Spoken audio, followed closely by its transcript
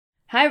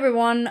Hi,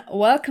 everyone.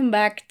 Welcome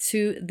back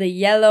to the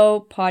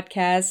Yellow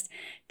Podcast.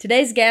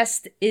 Today's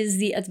guest is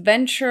the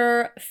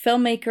adventure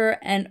filmmaker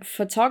and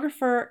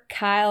photographer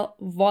Kyle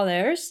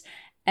Vollers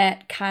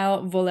at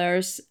Kyle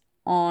Vollers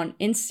on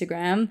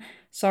Instagram.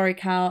 Sorry,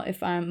 Kyle,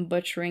 if I'm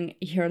butchering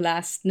your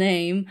last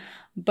name.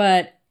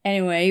 But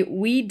anyway,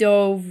 we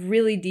dove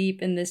really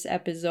deep in this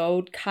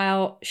episode.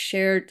 Kyle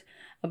shared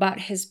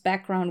about his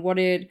background, what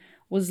it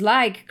was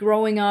like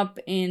growing up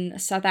in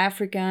South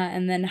Africa,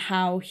 and then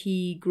how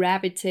he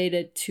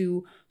gravitated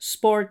to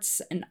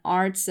sports and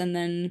arts. And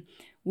then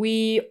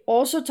we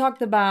also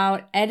talked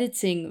about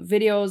editing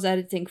videos,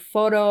 editing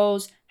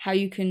photos, how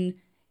you can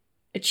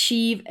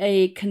achieve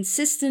a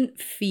consistent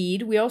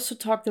feed. We also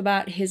talked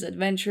about his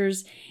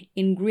adventures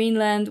in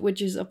Greenland,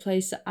 which is a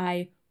place that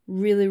I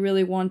really,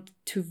 really want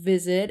to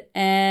visit.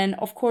 And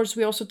of course,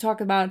 we also talked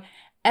about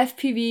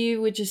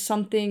FPV, which is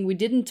something we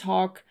didn't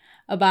talk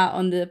about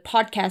on the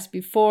podcast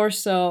before.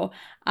 So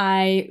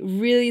I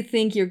really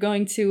think you're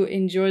going to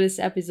enjoy this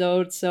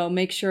episode. So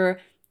make sure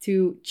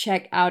to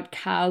check out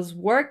Kyle's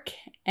work.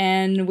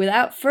 And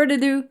without further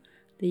ado,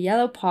 the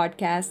Yellow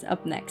Podcast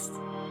up next.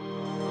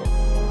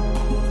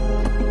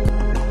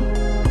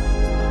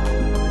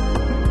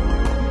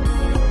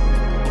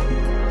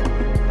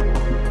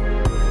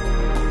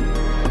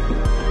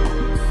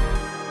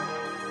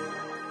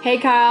 Hey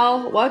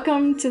Kyle,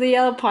 welcome to the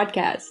Yellow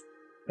Podcast.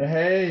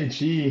 Hey,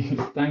 gee,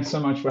 thanks so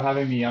much for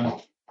having me.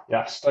 I'm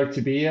stoked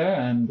to be here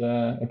and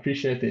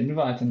appreciate the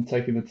invite and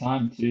taking the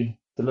time to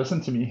listen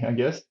to me, I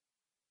guess.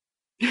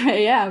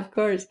 Yeah, of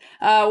course.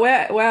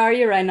 Where are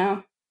you right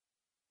now?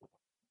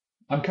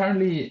 I'm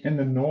currently in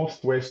the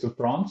northwest of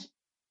France.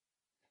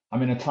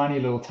 I'm in a tiny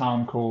little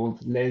town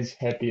called Les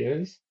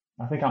Herbiers.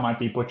 I think I might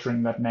be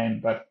butchering that name,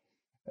 but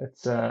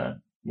it's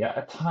a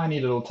tiny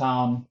little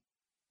town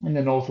in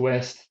the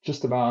northwest,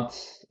 just about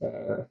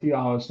a few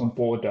hours from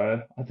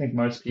Bordeaux. I think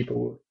most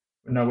people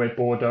know where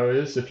Bordeaux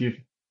is if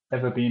you've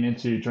ever been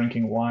into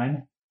drinking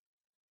wine.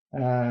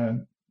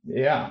 And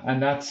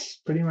that's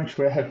pretty much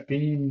where I've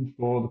been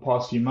for the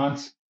past few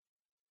months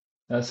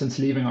since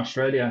leaving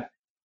Australia.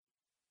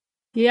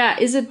 Yeah,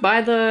 is it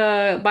by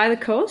the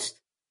coast?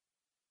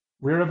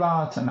 We're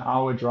about an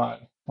hour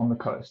drive from the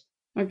coast.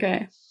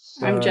 Okay,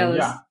 I'm So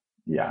jealous.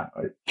 yeah,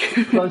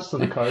 close to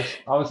the coast.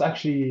 I was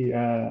actually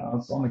I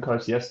was on the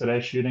coast yesterday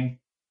shooting.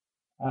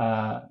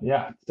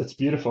 It's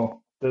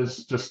beautiful.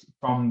 There's just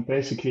from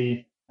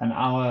basically an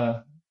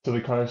hour to the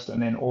coast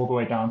and then all the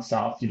way down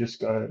south. You just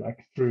go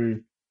like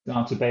through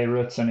down to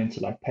Beirut and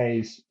into like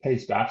Pays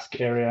Basque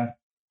area.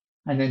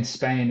 And then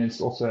Spain is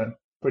also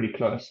pretty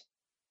close.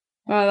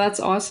 Oh, that's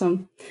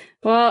awesome.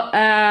 Well,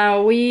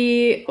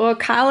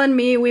 Kyle and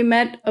me, we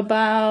met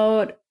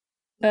about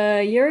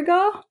a year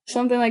ago,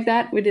 something like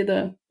that. We did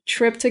a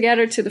trip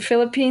together to the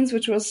Philippines,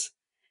 which was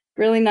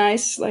really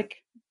nice. Like,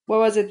 what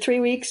was it, 3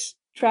 weeks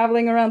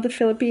traveling around the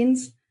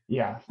Philippines?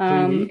 Yeah,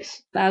 3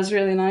 weeks. That was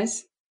really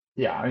nice.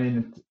 Yeah, I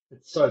mean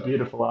it's so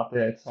beautiful out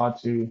there. It's hard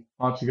to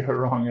go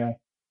wrong. Yeah.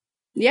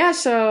 Yeah,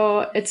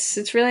 so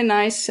it's really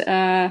nice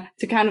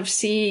to kind of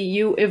see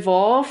you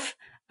evolve.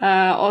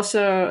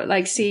 Also,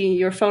 like see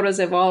your photos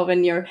evolve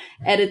and your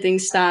editing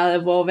style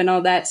evolve and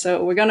all that.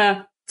 So we're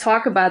gonna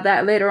talk about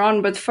that later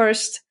on. But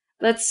first,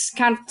 let's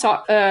kind of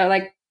talk.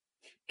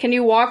 Can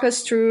you walk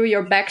us through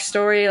your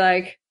backstory,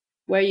 like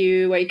where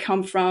you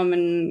come from,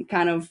 and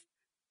kind of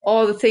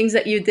all the things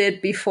that you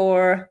did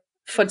before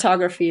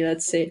photography?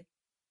 Let's say.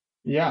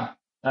 Yeah,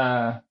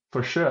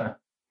 for sure.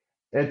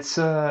 It's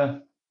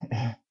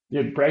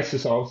you brace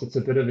yourselves. It's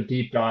a bit of a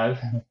deep dive.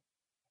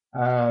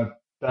 Uh,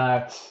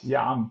 but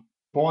yeah, I'm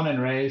born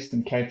and raised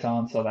in Cape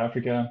Town, South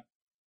Africa.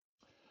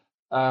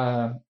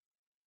 Uh,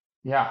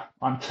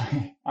 I'm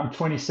I'm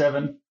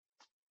 27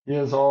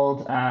 years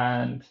old,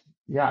 and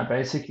yeah, I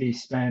basically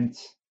spent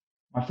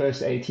my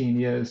first 18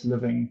 years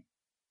living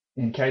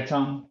in Cape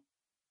Town.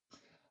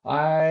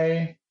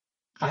 I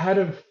I had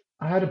a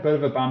I had a bit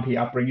of a bumpy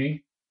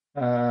upbringing,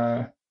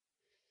 uh,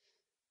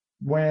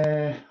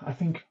 where I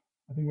think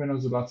when I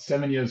was about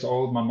 7 years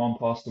old, my mom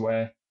passed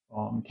away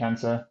from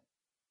cancer,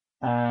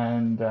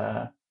 and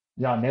I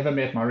never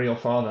met my real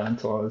father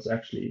until I was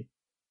actually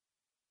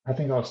I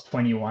think I was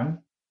 21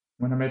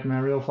 when I met my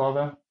real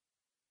father,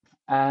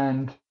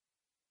 and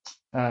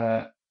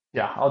uh,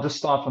 I'll just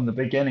start from the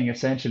beginning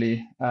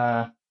essentially.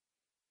 So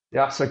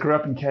I grew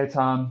up in Cape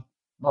Town,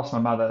 lost my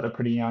mother at a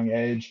pretty young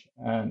age,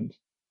 and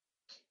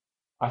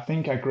I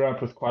think I grew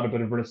up with quite a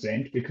bit of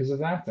resent because of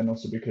that, and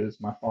also because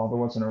my father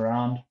wasn't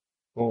around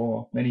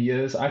for many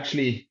years.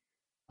 Actually,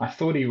 I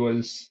thought he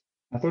was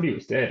I thought he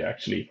was dead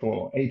actually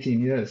for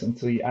 18 years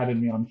until he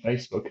added me on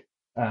Facebook.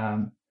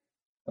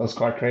 It was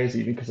quite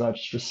crazy because I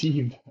just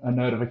received a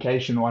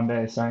notification one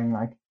day saying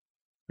like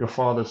your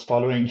father's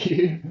following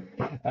you.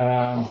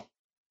 Um,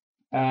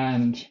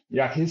 and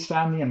yeah, his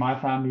family and my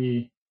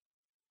family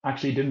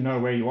actually didn't know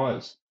where he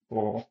was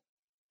for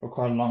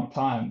quite a long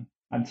time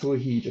until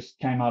he just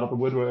came out of the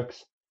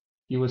woodworks.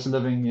 He was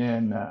living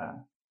in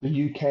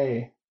the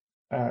UK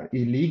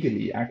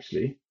illegally,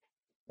 actually.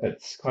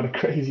 it's quite a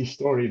crazy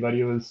story, but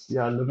he was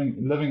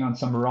living on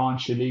some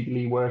ranch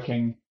illegally,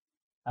 working,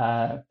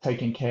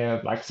 taking care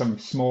of like some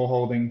small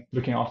holding,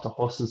 looking after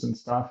horses and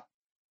stuff.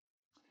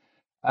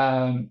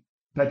 Um,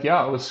 but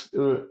yeah,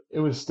 it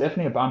was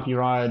definitely a bumpy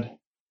ride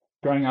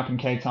growing up in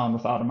Cape Town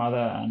without a mother.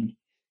 And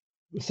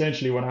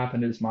essentially, what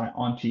happened is my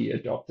auntie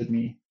adopted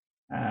me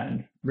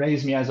and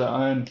raised me as her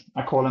own.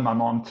 I call her my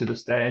mom to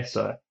this day,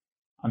 so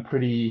I'm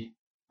pretty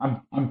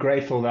I'm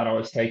grateful that I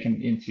was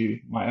taken into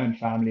my own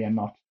family and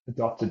not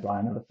adopted by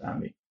another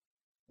family,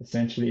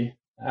 essentially.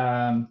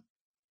 And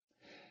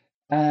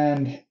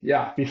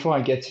yeah, before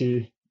I get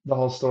to the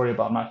whole story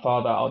about my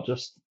father, I'll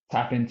just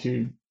tap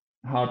into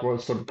how it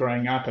was sort of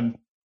growing up. And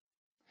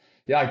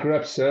yeah, I grew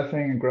up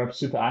surfing and grew up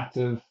super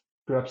active,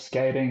 grew up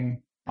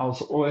skating. I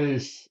was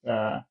always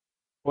trying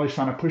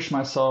to push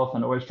myself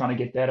and always trying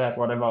to get better at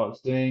whatever I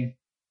was doing.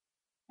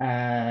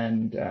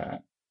 And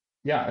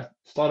yeah, I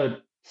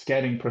started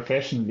skating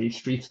professionally,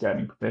 street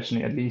skating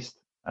professionally at least,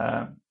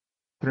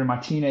 through my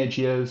teenage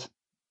years.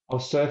 I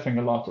was surfing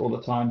a lot all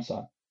the time, so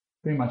I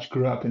pretty much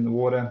grew up in the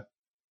water.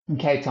 In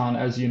Cape Town,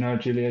 as you know,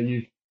 Julia,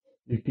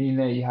 you've been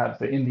there. You have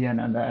the Indian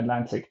and the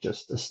Atlantic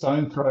just a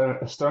stone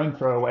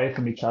throw away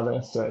from each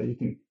other. So you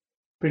can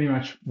pretty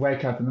much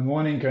wake up in the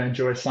morning, go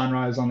enjoy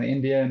sunrise on the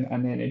Indian,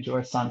 and then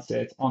enjoy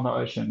sunset on the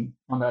ocean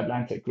on the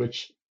Atlantic,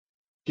 which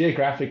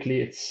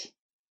geographically it's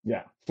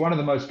one of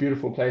the most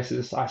beautiful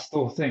places I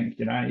still think,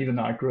 even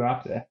though I grew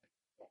up there.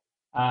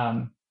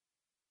 Um,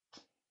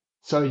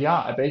 so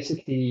yeah, I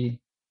basically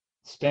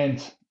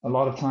spent a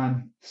lot of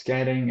time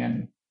skating,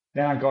 and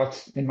then I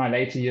got in my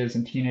later years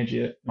and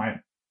my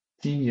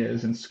teen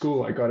years in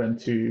school, I got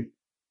into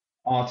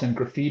art and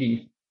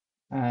graffiti,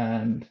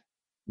 and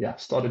yeah,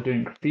 started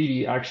doing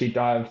graffiti. I actually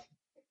dived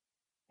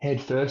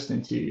headfirst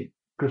into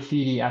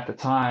graffiti at the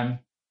time.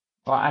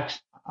 I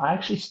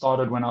actually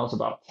started when I was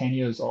about 10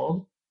 years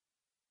old,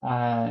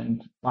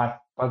 and by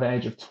the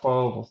age of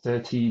 12 or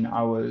 13,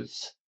 I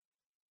was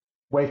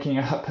waking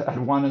up at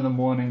 1 in the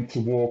morning to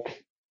walk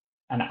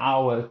an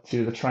hour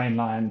to the train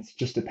lines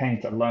just to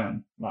paint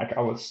alone. Like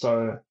I was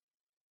so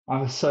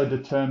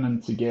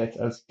determined to get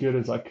as good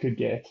as I could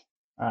get.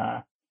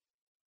 Uh,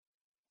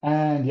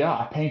 and yeah,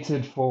 I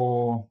painted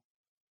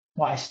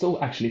well, I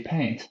still actually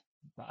paint.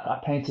 I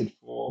painted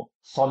for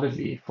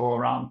solidly for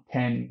around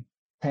 10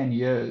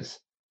 years,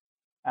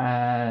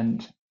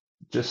 and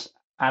just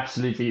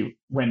absolutely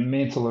went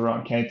mental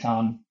around Cape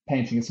Town,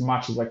 painting as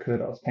much as I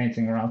could. I was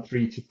painting around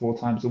 3 to 4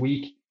 times a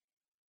week,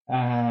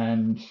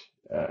 and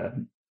uh,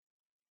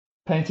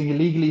 painting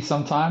illegally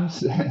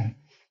sometimes,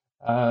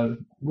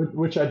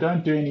 which I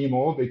don't do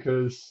anymore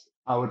because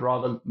I would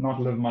rather not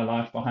live my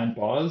life behind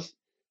bars.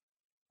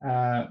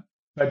 Uh,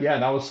 but yeah,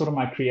 that was sort of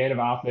my creative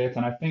outlet.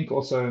 And I think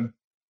also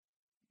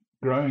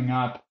growing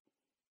up,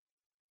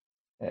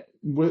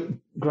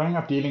 growing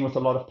up dealing with a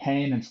lot of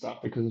pain and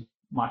stuff because of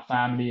my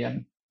family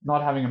and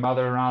not having a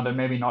mother around and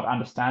maybe not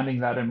understanding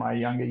that in my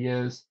younger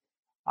years,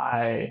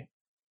 I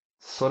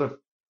sort of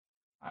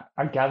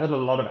I gathered a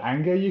lot of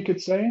anger, you could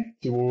say,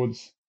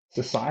 towards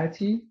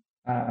society.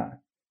 Uh,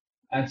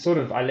 and sort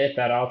of I let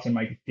that out in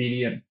my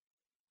graffiti and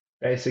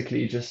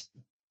basically just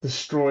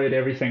destroyed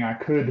everything I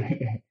could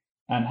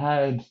and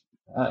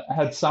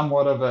had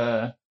somewhat of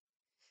uh,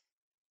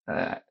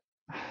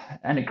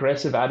 an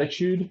aggressive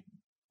attitude.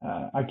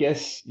 I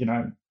guess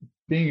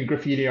being a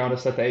graffiti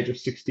artist at the age of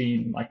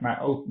 16, like my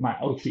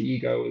alter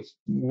ego was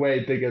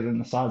way bigger than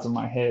the size of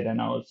my head,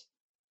 and I was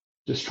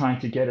just trying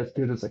to get as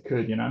good as I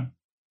could.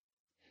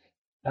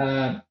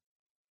 Uh,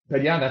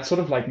 but yeah, that's sort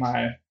of like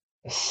my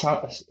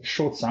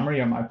short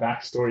summary of my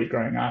backstory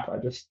growing up. I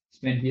just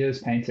spent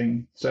years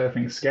painting,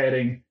 surfing,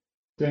 skating,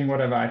 doing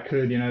whatever I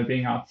could,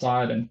 being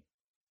outside and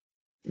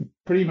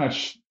pretty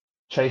much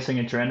chasing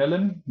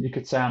adrenaline. You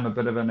could say I'm a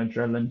bit of an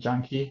adrenaline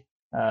junkie,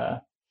 uh,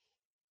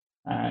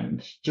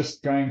 and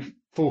just going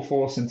full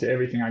force into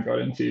everything I got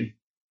into.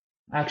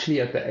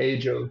 Actually, at the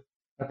age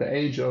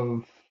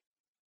of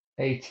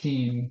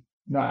 18,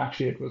 no,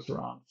 actually it was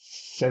around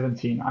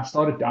 17. I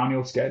started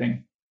downhill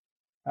skating,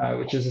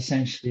 which is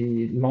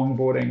essentially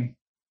longboarding,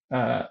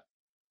 uh,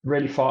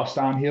 really fast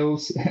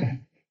downhills.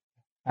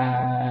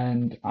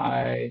 And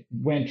I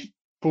went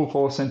full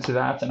force into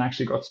that and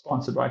actually got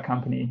sponsored by a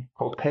company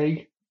called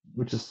Peg,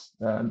 which is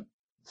a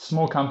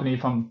small company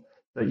from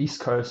the East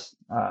Coast,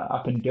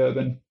 up in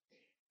Durban.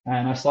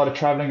 And I started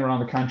traveling around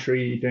the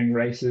country doing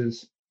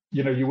races.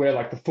 You wear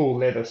like the full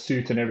leather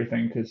suit and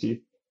everything because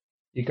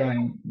you're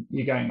going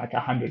like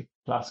 100+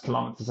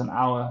 kilometers an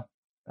hour,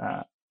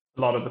 a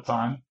lot of the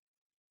time.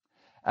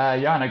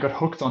 Yeah, and I got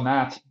hooked on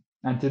that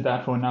and did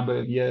that for a number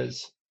of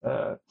years,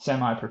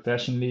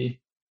 semi-professionally.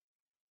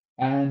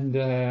 And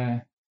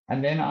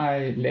then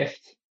I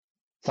left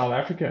South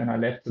Africa and I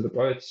left to the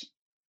boats.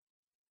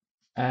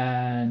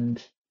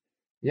 And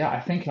yeah,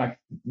 I think like,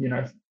 you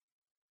know,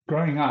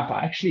 growing up,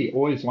 I actually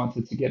always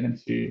wanted to get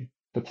into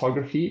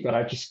photography, but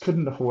I just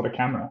couldn't afford a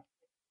camera.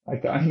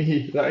 Like the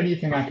only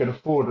thing I could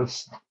afford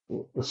was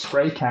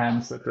spray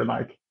cans that were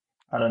like,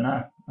 I don't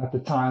know, at the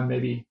time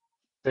maybe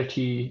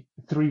 33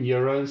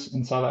 euros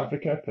in South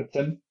Africa per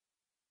tin.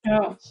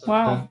 Oh, So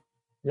wow.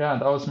 yeah,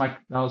 that was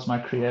my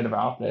creative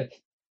outlet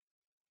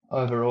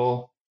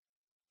overall.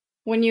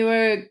 When you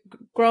were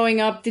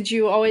growing up, did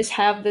you always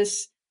have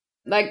this,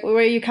 like,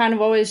 were you kind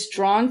of always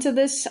drawn to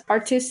this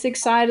artistic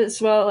side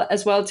as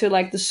well to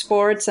like the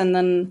sports, and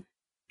then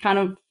kind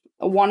of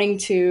wanting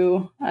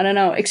to, I don't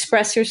know,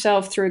 express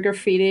yourself through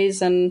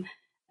graffitis, and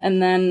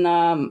then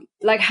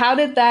like how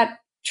did that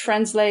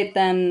translate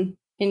then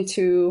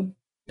into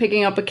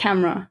picking up a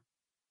camera?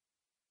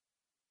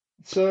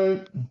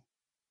 So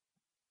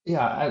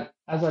yeah,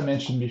 as I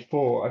mentioned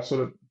before,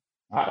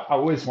 I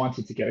always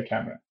wanted to get a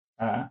camera.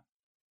 Uh,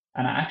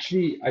 and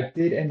I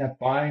did end up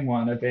buying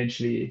one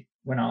eventually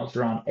when I was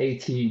around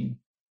 18.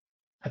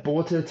 I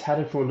bought it, had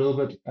it for a little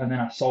bit, and then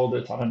I sold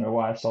it. I don't know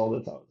why I sold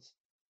it. I was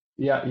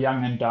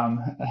young and dumb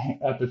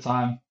at the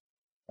time.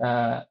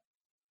 Uh,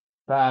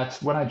 but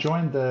when I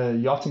joined the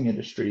yachting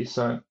industry,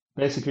 so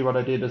basically what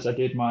I did is I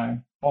did my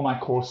all my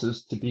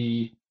courses to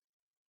be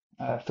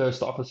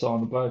first officer on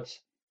the boat.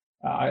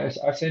 I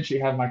essentially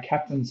have my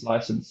captain's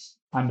license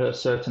under a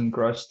certain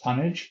gross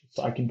tonnage,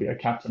 so I can be a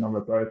captain of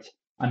a boat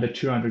under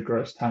 200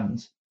 gross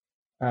tons.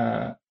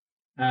 Uh,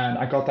 and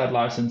I got that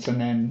license, and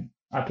then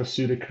I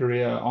pursued a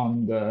career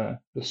on the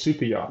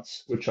super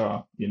yachts, which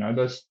are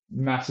those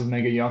massive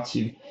mega yachts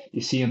you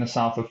see in the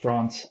south of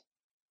France.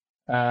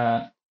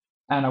 Uh,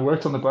 and I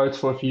worked on the boats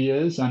for a few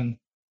years, and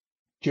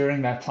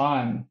during that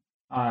time,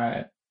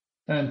 I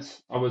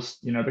I was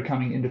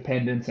becoming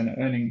independent and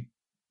earning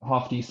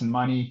half decent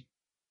money,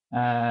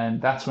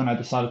 and that's when I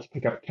decided to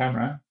pick up a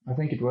camera. I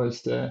think it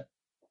was the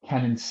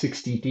Canon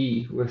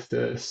 60D with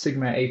the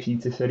Sigma 18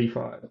 to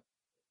 35.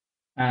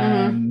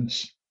 Mm-hmm. And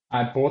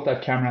I bought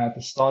that camera at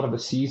the start of a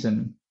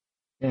season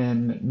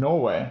in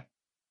Norway.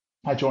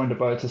 I joined a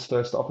boat as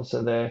first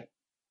officer there,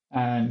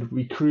 and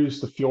we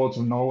cruised the fjords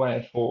of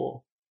Norway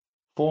for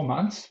 4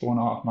 months,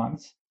 4.5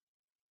 months.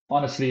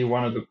 Honestly,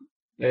 one of the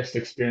best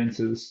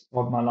experiences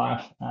of my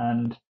life.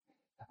 And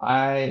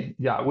I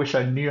wish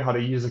I knew how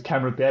to use a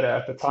camera better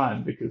at the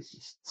time because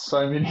just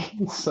so many,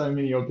 so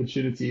many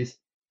opportunities.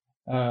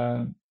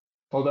 Um,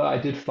 Although I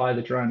did fly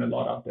the drone a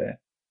lot up there.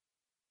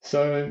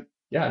 So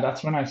yeah,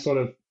 that's when I sort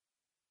of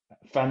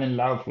fell in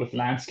love with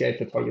landscape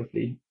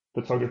photography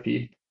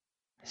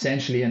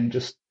essentially, and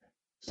just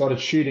started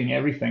shooting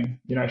everything.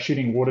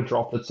 Shooting water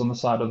droplets on the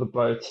side of the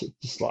boat,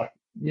 just like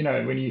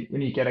when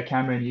you get a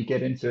camera and you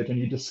get into it and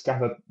you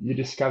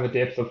discover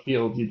depth of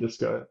field, you just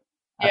go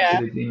Yeah.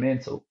 absolutely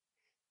mental.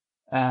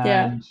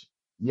 Yeah. And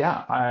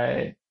yeah,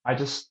 I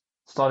just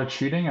started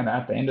shooting, and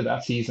at the end of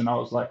that season, I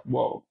was like,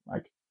 whoa,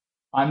 like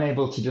I'm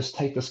able to just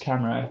take this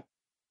camera,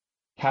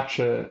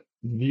 capture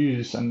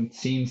views and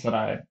scenes that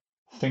I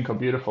think are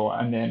beautiful,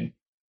 and then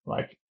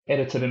like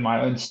edit it in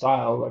my own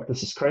style. Like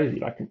this is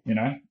crazy,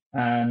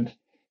 And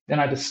then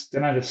I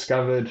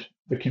discovered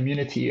the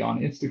community on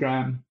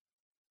Instagram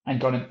and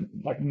got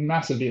like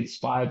massively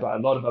inspired by a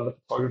lot of other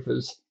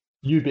photographers,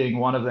 you being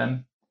one of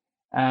them,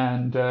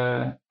 and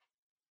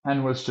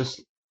and was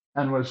just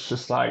and was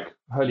just like,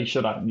 holy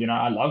shit,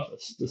 I love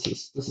this.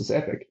 This is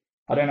epic.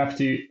 I don't have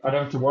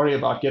to worry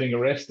about getting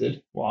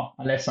arrested. Well,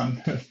 unless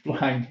I'm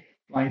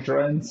flying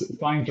drones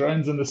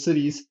in the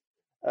cities.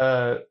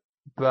 Uh,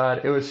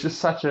 but it was just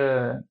such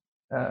an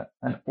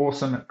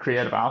awesome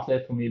creative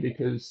outlet for me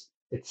because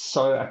it's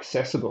so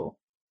accessible.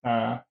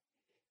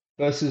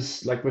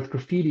 Versus like with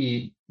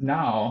graffiti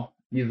now,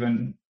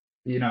 even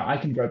I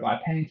can go buy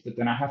paint, but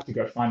then I have to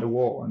go find a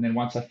wall, and then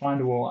once I find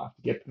a wall, I have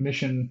to get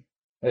permission.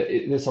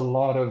 There's a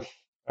lot of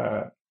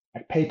uh,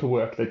 like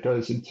paperwork that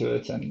goes into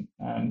it, and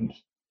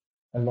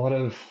a lot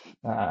of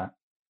uh,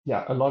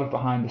 a lot of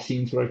behind the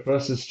scenes work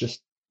versus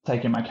just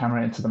taking my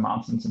camera into the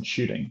mountains and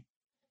shooting.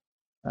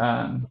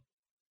 Um,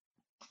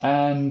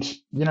 and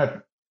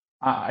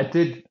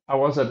I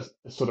was at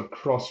a sort of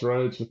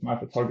crossroads with my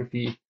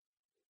photography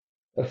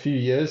a few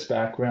years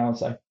back where I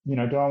was like, do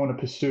I want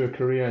to pursue a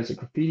career as a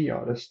graffiti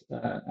artist,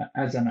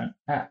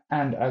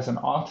 and as an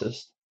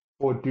artist,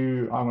 or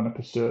do I want to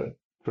pursue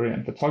a career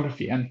in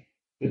photography? And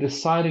the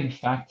deciding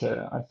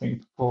factor, I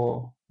think,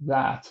 for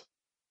that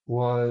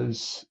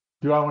was,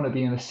 do I want to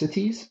be in the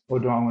cities or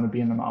do I want to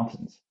be in the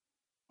mountains?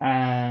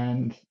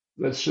 And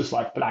it's just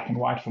like black and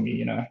white for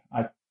me,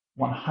 I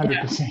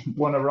Yeah. 100%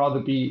 want to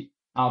rather be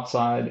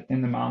outside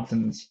in the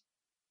mountains,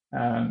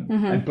 and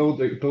Mm-hmm.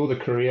 build a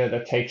career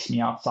that takes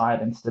me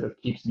outside instead of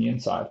keeps me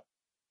inside.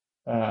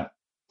 Uh,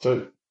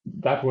 so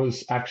that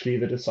was actually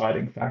the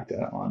deciding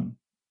factor on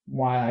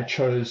why I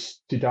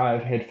chose to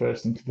dive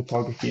headfirst into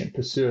photography and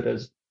pursue it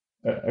as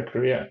a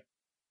career.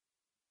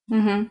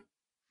 Mm-hmm.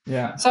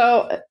 Yeah.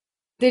 So,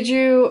 did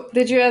you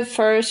at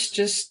first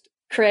just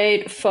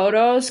create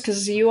photos?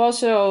 Because you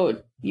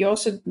also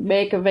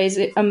make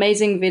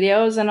amazing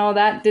videos and all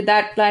that. Did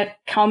that like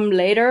come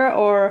later,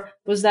 or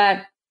was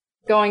that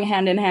going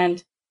hand in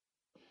hand?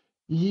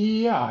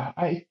 Yeah,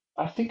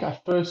 I think I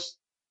first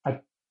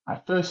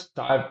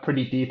dived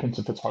pretty deep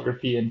into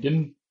photography and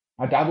didn't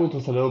I dabbled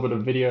with a little bit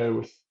of video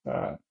with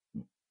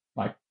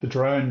like the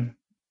drone,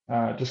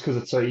 just because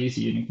it's so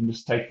easy and you can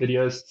just take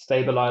videos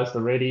stabilized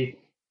already.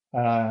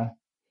 Uh,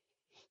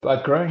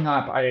 But growing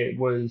up, I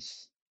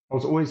was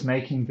always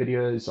making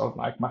videos of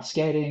like my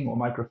skating or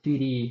my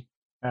graffiti.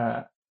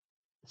 Uh,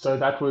 so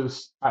that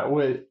was I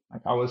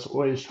was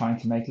always trying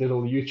to make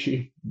little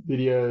YouTube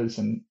videos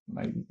and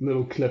like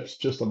little clips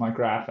just on my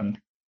graph and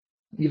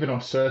even on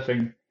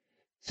surfing.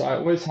 So I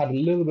always had a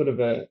little bit of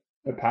a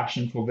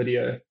passion for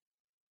video.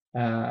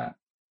 Uh,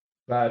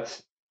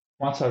 but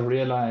once I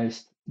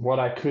realized what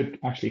I could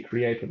actually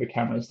create with the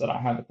cameras that I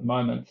have at the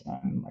moment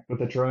and like with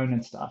the drone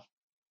and stuff,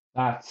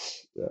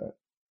 that's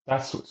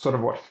that's sort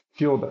of what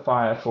fueled the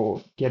fire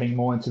for getting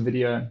more into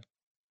video.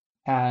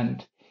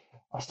 And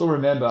I still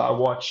remember I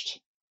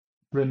watched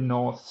Bryn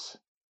North's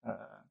uh,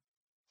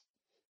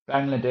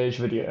 Bangladesh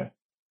video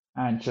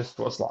and just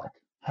was like,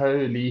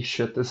 holy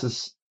shit, this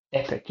is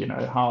epic. You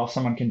know, how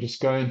someone can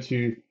just go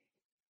into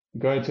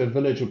a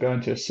village or go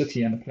into a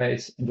city and a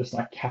place and just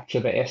like capture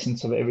the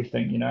essence of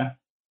everything, you know.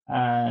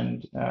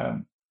 And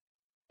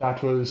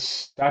that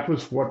was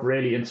what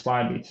really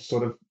inspired me to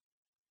sort of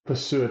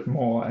pursue it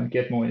more and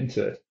get more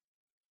into it.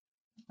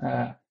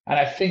 And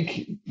I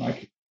think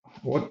like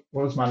what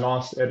was my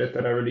last edit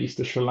that I released,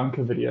 the Sri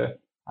Lanka video.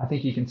 I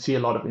think you can see a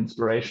lot of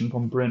inspiration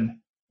from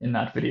Bryn in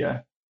that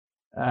video.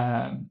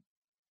 Um,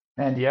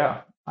 and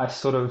yeah, I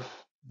sort of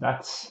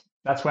that's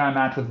where I'm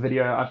at with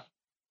video.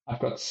 I've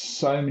got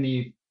so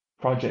many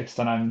projects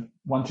that I'm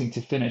wanting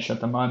to finish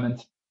at the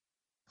moment,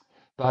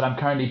 but I'm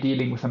currently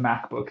dealing with a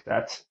MacBook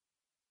that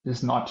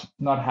is not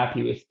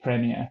happy with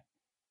Premiere.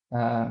 So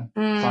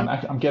Mm,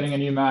 I'm getting a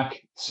new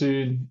Mac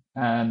soon,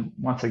 and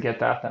once I get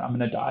that, then I'm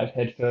going to dive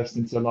headfirst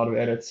into a lot of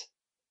edits.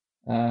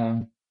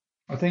 Um,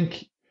 I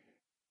think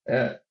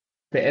uh,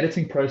 the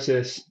editing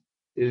process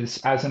is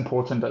as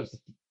important as the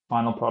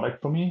final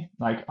product for me.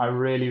 Like I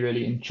really,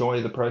 really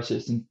enjoy the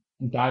process and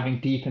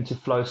diving deep into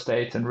flow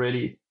state and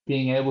really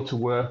being able to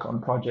work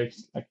on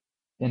projects like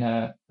in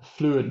a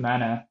fluid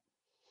manner.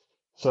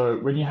 So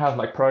when you have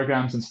like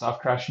programs and stuff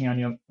crashing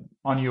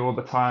on you all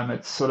the time,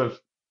 it's sort of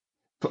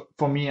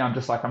for me, I'm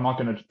just like I'm not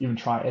going to even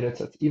try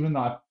edit it, even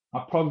though I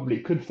probably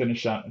could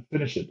finish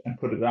it and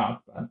put it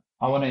out, but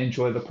I want to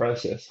enjoy the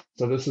process.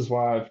 So this is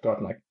why I've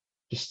got like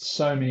just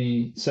so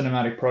many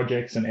cinematic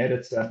projects and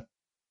edits that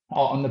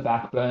are on the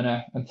back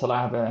burner until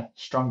I have a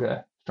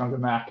stronger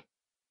Mac.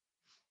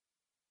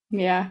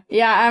 yeah.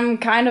 Yeah, I'm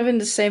kind of in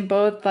the same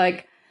boat.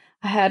 Like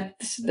I had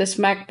this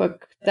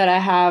MacBook that I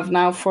have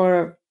now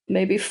for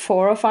maybe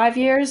 4 or 5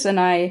 years, and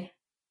I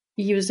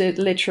use it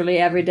literally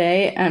every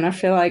day. And I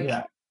feel like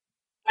Yeah,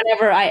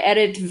 whenever I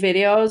edit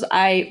videos,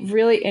 I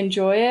really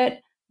enjoy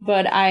it,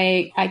 but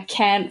I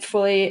can't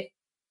fully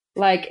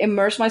like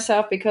immerse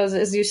myself because,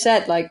 as you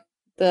said, like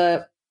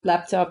the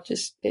laptop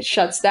just it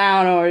shuts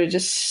down or it's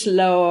just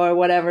slow or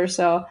whatever.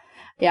 So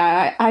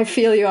yeah, I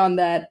feel you on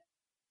that.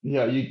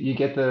 yeah, you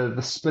get the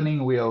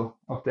spinning wheel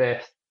of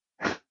death,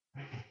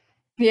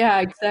 Yeah,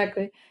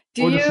 exactly.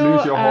 Do or you just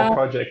lose your whole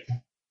project.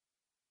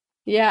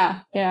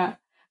 yeah, yeah.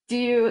 Do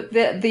you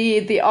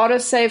the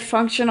autosave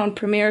function on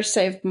Premiere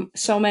saved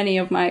so many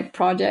of my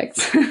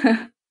projects.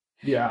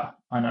 Yeah,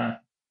 I know.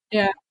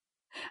 Yeah.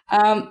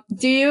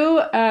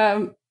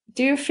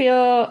 Do you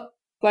feel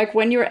like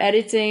when you're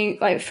editing,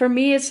 like for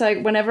me, it's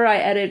like whenever I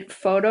edit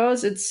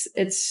photos,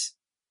 it's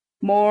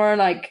more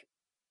like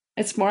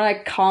it's more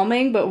like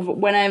calming. But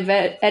when I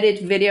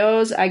edit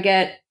videos, I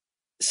get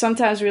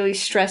sometimes really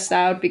stressed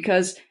out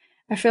because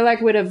I feel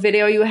like with a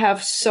video you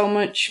have so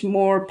much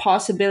more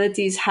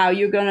possibilities how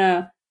you're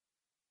gonna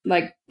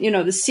like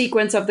the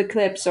sequence of the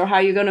clips or how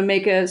you're going to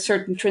make a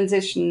certain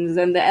transitions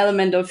and the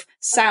element of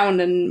sound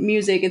and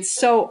music. It's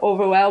so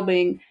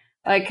overwhelming.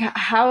 Like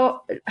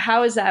how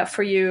is that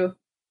for you?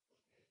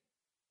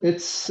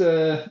 It's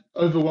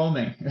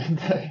overwhelming.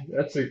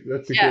 That's a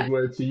Yeah. good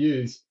word to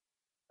use.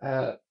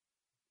 Uh,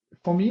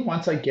 for me,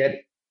 once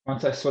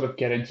I sort of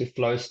get into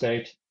flow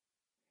state,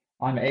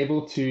 I'm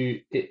able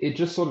to it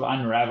just sort of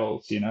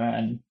unravels, you know,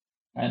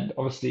 and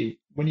obviously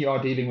when you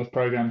are dealing with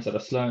programs that are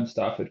slow and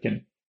stuff, it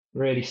can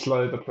really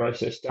slow the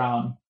process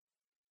down.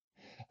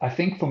 I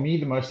think for me,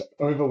 the most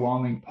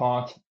overwhelming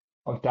part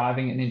of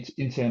diving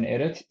into an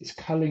edit is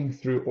culling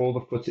through all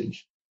the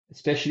footage,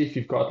 especially if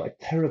you've got like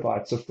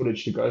terabytes of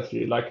footage to go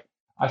through. Like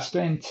I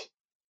spent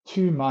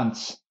 2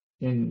 months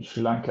in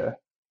Sri Lanka,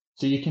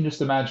 so you can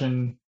just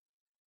imagine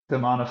the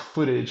amount of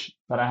footage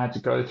that I had to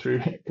go through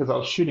because I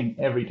was shooting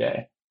every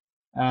day.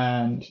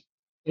 And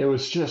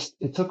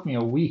it took me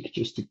a week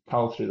just to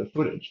cull through the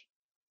footage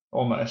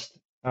almost.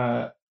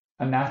 And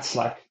that's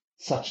like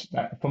such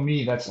that for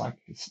me, that's like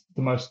it's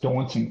the most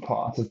daunting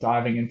part of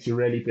diving into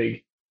really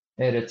big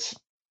edits.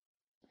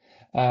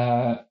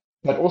 Uh,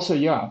 but also,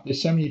 yeah,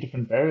 there's so many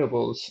different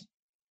variables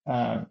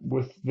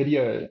with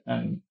video,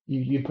 and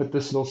you put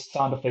this little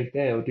sound effect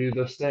there, or do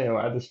this there,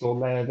 or add this little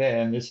layer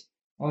there, and there's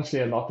honestly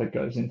a lot that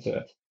goes into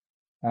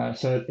it.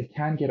 So it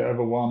can get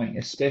overwhelming,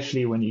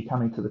 especially when you're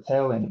coming to the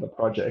tail end of a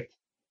project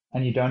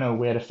and you don't know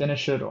where to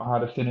finish it or how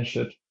to finish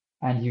it,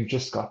 and you've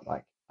just got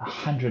like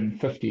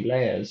 150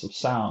 layers of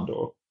sound,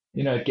 or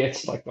it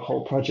gets like the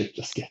whole project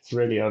just gets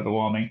really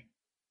overwhelming.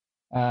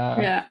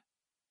 Uh, Yeah.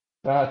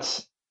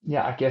 but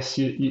yeah, I guess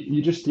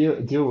you just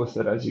deal with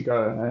it as you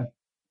go.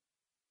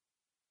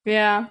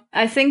 Yeah,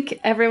 I think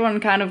everyone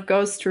kind of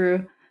goes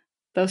through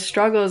those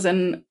struggles,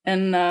 and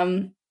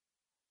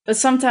but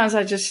sometimes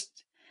I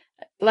just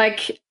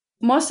like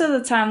most of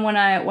the time when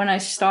I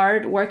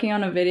start working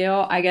on a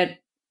video, I get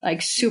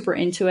like super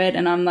into it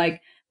and I'm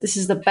like, this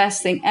is the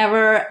best thing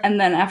ever. And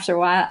then after a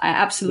while, I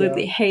Yeah.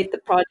 absolutely hate the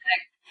project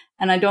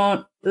and I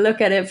don't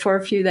look at it for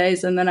a few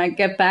days and then I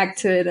get back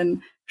to it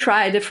and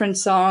try a different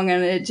song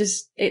and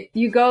it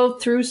you go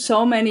through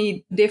so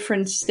many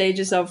different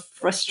stages of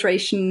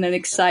frustration and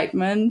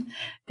excitement.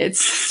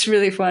 It's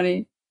really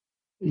funny.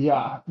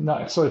 Yeah, no,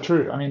 it's so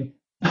true. I mean,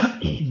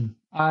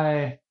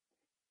 I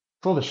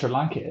for the Sri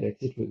Lanka edit,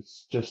 it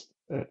was just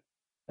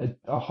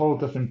a whole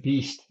different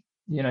beast.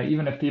 You know,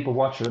 even if people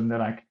watch it and they're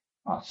like,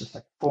 "Oh, it's just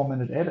like a 4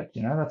 minute edit,"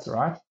 that's all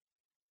right.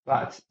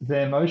 But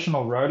the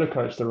emotional roller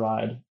coaster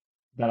ride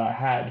that I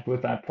had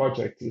with that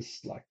project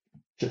is like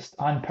just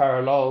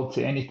unparalleled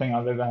to anything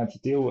I've ever had to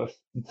deal with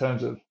in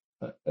terms of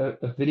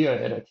a video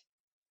edit.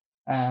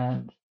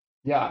 And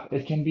yeah,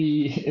 it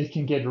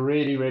can get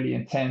really, really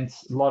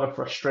intense, a lot of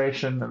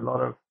frustration, a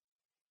lot of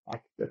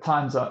like the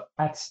times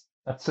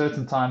at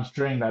certain times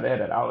during that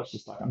edit, I was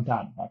just like, I'm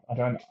done. Like I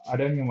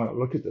don't even want to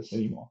look at this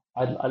anymore.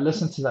 I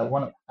listened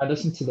to I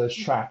listened to those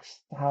tracks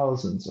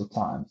thousands of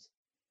times.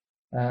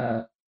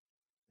 Uh,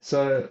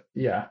 so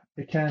yeah,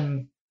 it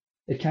can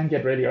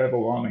get really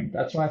overwhelming.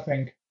 That's why I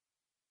think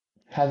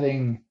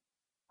having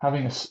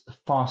having a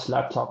fast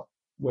laptop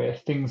where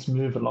things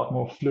move a lot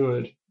more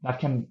fluid, that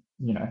can,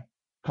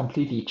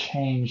 completely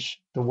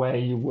change the way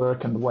you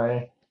work and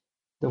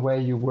the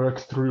way you work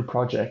through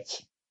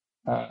projects.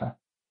 Uh,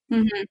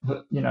 Hmm.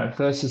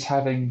 versus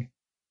having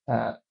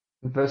uh,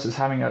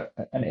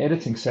 an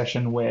editing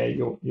session where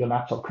your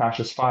laptop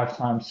crashes 5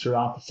 times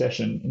throughout the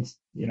session,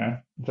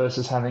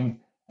 versus having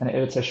an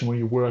edit session where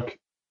you work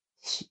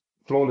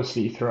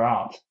flawlessly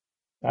throughout.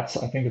 That's,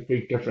 I think, a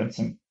big difference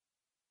and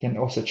can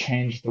also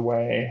change the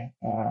way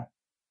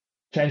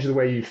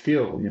you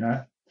feel,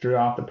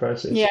 throughout the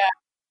process. Yeah.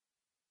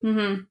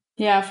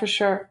 Yeah, for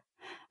sure.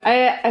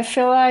 I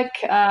feel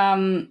like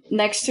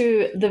next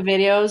to the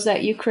videos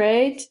that you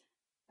create,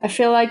 I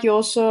feel like you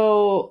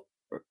also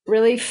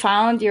really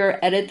found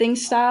your editing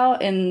style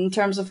in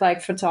terms of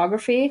like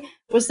photography.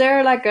 Was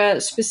there like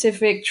a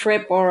specific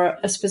trip or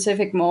a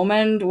specific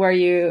moment where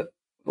you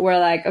were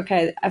like,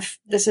 okay,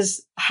 this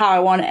is how I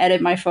want to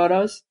edit my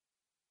photos?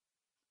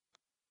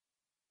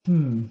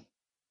 Hmm.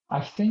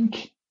 I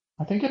think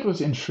I think it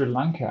was in Sri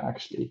Lanka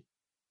actually.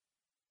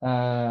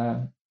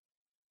 Uh,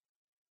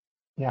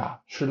 yeah,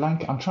 Sri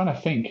Lanka. I'm trying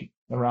to think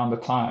around the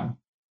time.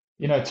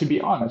 To be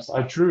honest,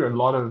 I drew a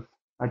lot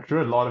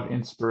of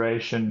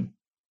inspiration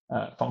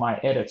for my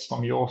edits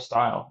from your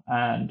style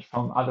and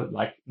from other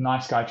like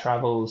Nice Guy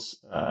Travels.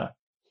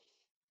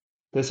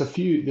 There's a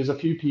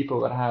few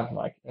people that have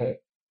like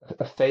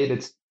a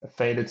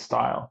faded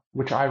style,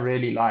 which I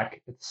really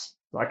like. It's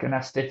like an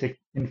aesthetic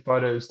in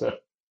photos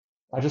that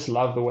I just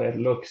love the way it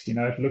looks.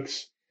 It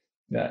looks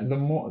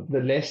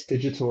the less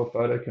digital a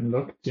photo can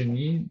look to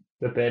me,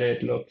 the better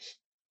it looks.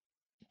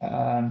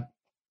 Um,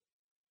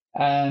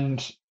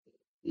 and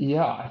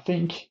yeah, I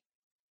think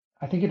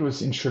it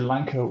was in Sri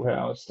Lanka where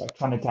I was like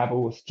trying to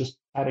dabble with just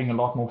adding a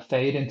lot more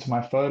fade into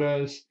my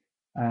photos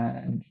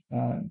and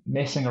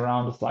messing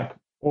around with like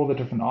all the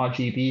different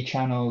RGB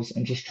channels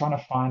and just trying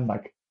to find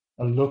like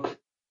a look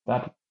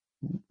that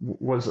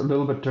was a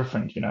little bit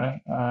different.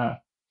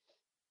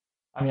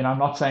 I mean, I'm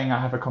not saying I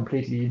have a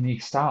completely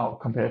unique style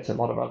compared to a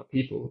lot of other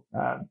people,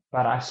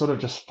 but I sort of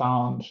just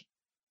found,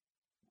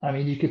 I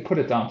mean, you could put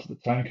it down to the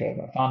tone curve.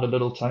 I found a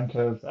little tone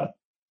curve that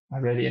I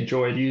really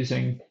enjoyed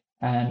using,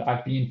 and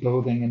I've been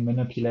building and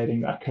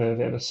manipulating that curve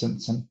ever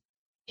since, and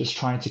just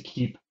trying to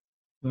keep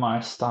my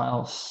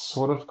style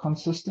sort of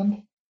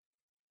consistent.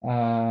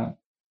 Uh,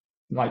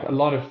 I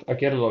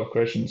get a lot of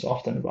questions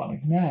often about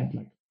like,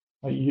 man,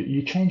 like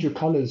you change your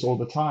colors all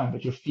the time,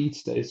 but your feed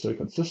stays so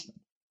consistent.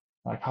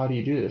 Like, how do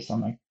you do this?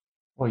 I'm like,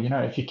 well,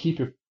 if you keep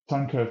your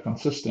tone curve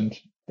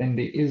consistent, then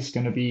there is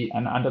going to be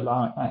an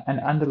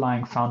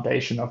underlying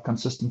foundation of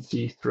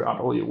consistency throughout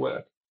all your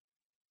work.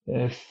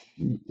 If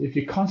if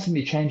you're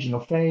constantly changing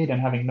your fade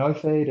and having no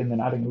fade and then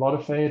adding a lot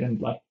of fade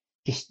and like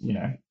just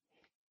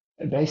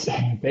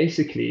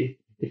basically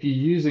if you're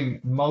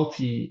using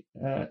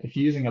if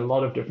you're using a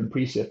lot of different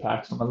preset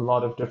packs from a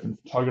lot of different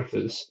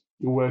photographers,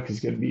 your work is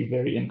going to be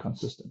very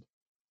inconsistent.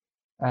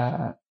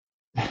 Uh,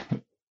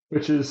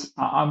 which is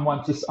I'm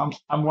one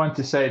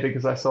to say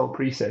because I sell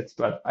presets,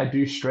 but I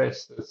do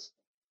stress this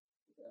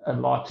a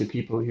lot to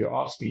people who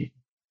ask me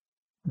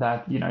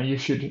that you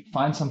should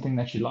find something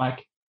that you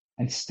like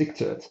and stick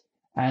to it.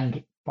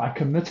 And by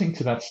committing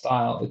to that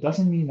style, it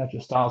doesn't mean that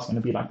your style is going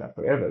to be like that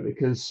forever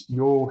because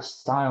your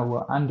style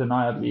will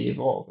undeniably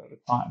evolve over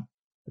time.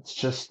 It's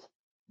just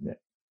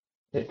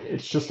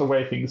it's just the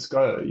way things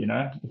go.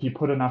 If you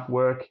put enough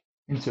work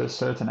into a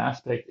certain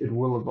aspect, it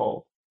will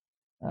evolve.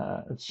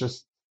 It's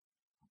just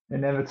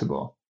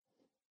inevitable.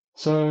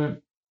 So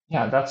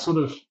yeah, that's sort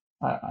of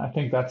I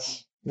think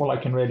that's all I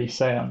can really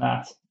say on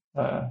that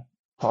uh,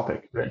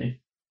 topic,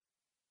 really.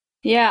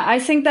 Yeah, I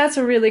think that's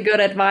a really good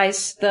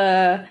advice,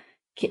 the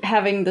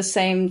having the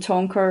same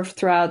tone curve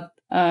throughout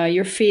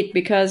your feed,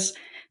 because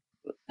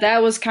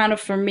that was kind of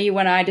for me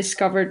when I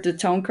discovered the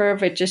tone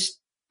curve. It just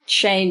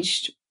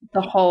changed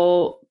the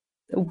whole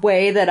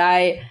way that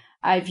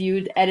I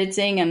viewed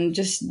editing and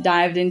just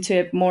dived into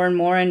it more and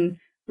more, and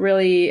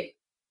really,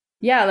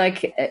 yeah,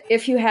 like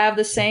if you have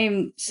the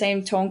same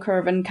tone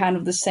curve and kind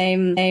of the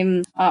same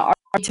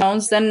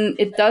tones, then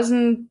it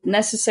doesn't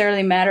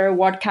necessarily matter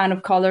what kind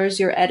of colors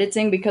you're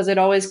editing, because it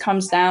always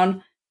comes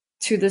down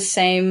to the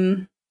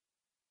same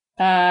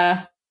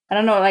I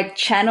don't know, like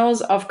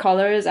channels of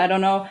colors. I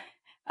don't know.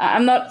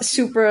 I'm not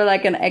super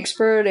like an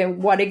expert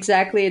in what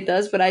exactly it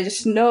does, but I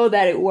just know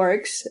that it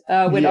works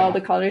with all Yeah,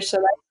 the colors. So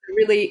that's a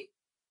really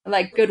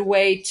like good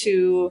way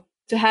to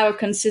have a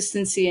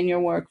consistency in your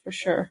work for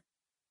sure.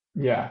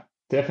 yeah,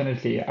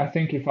 definitely. I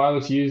think if I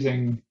was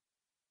using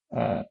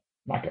uh,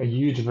 like a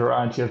huge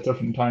variety of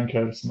different tone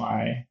curves,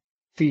 my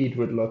feed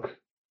would look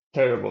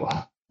terrible.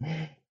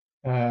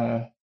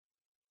 Uh,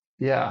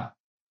 yeah,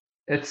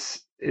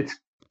 it's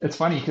it's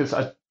funny because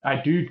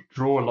I do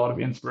draw a lot of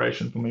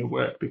inspiration from your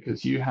work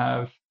because you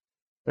have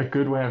a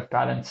good way of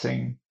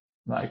balancing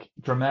like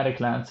dramatic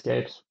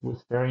landscapes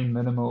with very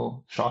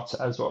minimal shots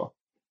as well.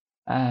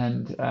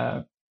 And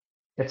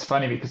it's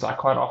funny because I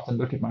quite often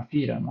look at my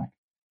feed and I'm like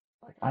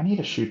I need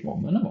to shoot more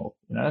minimal,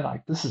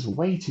 like this is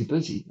way too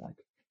busy. Like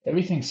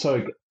everything's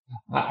so,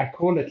 I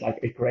call it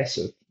like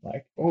aggressive.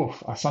 Like, oh,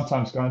 I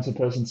sometimes go into a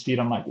person's feed,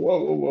 I'm like,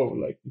 whoa, whoa, whoa,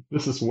 like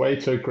this is way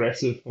too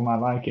aggressive for my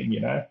liking.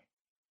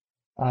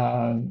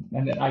 And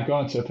then I go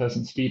into a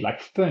person's feed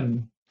like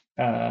Finn,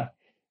 uh,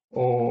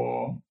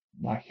 or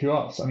like who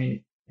else? I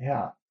mean,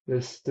 yeah,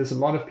 there's a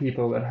lot of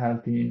people that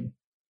have been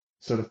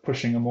sort of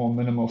pushing a more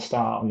minimal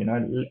style,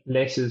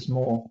 less is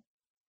more.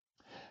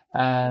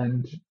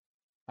 And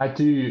I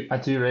do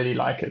really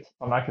like it.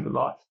 I like it a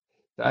lot.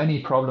 The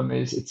only problem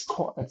is it's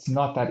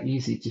not that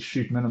easy to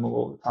shoot minimal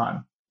all the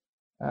time.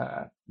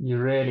 You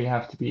really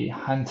have to be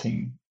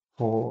hunting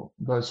for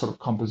those sort of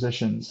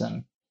compositions,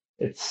 and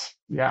it's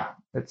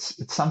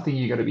something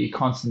you got to be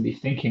constantly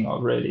thinking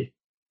of really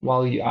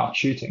while you're out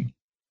shooting.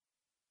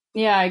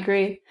 Yeah, I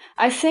agree.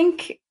 I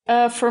think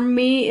for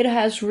me, it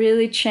has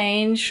really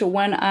changed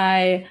when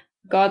I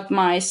got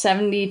my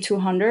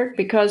 70-200,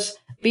 because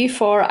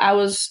before I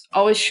was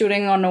always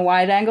shooting on a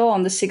wide angle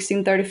on the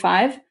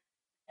 1635.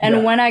 And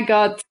Yeah, when I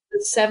got the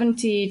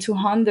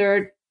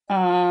 70-100,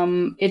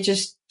 it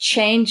just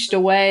changed the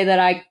way that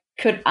I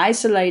could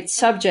isolate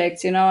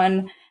subjects, and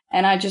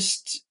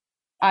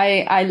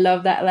I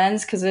love that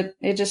lens because it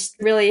just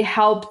really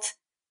helped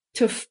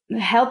to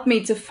help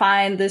me to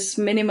find this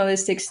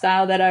minimalistic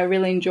style that I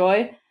really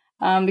enjoy.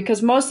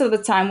 Because most of the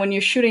time when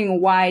you're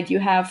shooting wide, you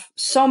have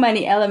so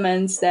many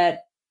elements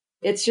that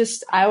it's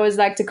just, I always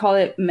like to call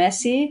it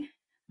messy,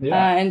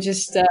 yeah, and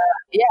just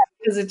yeah,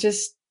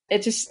 because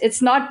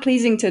it's not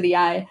pleasing to the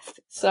eye.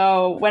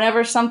 So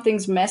whenever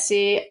something's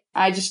messy,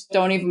 I just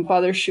don't even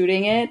bother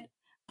shooting it.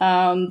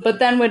 But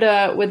then with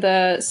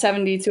a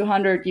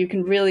 70-100, you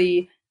can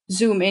really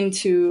zoom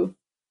into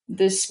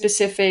the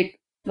specific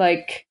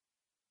like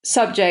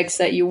subjects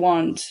that you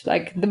want,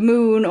 like the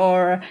moon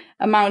or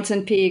a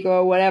mountain peak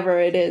or whatever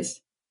it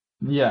is.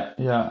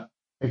 yeah,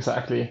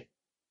 exactly.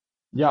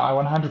 Yeah, I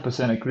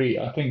 100% agree.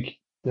 I think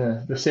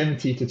the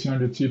 70 to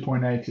 200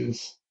 2.8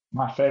 is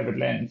my favorite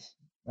lens.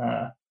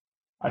 I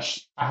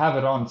have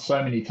it on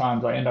so many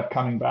times. I end up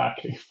coming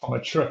back from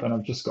a trip and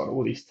I've just got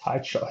all these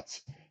tight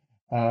shots.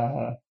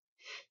 Uh,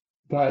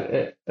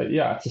 but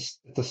yeah, it's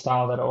a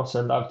style that I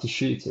also love to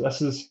shoot. So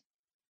this is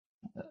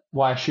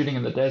why shooting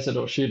in the desert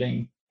or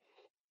shooting,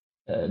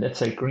 let's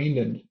say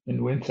Greenland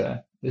in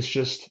winter is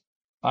just,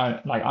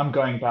 I'm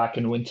going back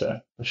in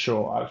winter for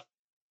sure.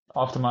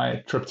 After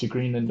my trip to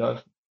Greenland,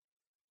 I've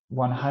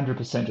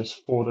 100%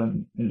 just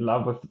fallen in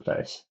love with the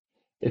place.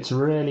 It's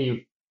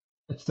really,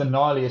 it's the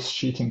gnarliest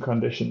shooting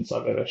conditions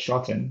I've ever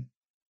shot in,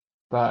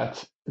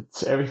 but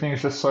everything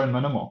is just so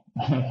minimal.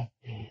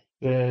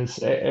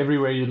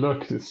 Everywhere you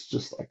look, it's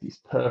just like these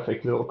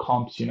perfect little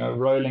comps,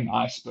 rolling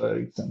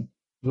icebergs and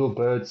little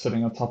birds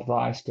sitting on top of the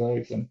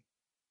icebergs. And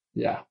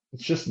yeah,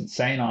 it's just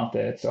insane out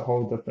there. It's a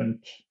whole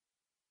different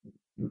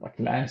like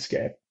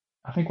landscape.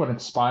 I think what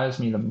inspires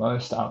me the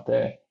most out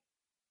there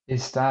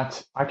is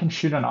that I can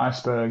shoot an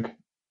iceberg.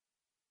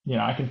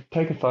 I can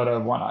take a photo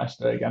of one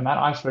iceberg, and that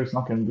iceberg's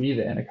not going to be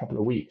there in a couple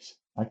of weeks.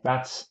 Like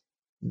that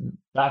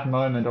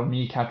moment of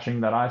me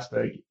capturing that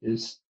iceberg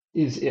is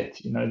it.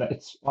 That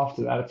it's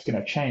after that it's going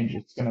to change.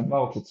 It's going to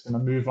melt. It's going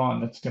to move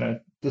on. It's going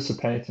to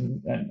dissipate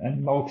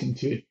and melt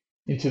into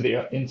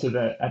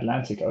the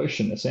Atlantic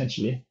Ocean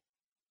essentially.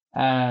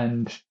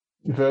 And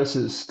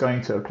versus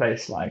going to a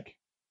place like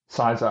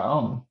Size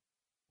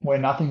where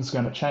nothing's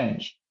going to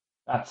change.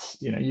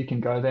 You can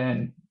go there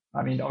and,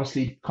 I mean,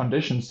 obviously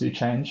conditions do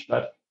change,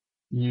 but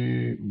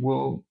you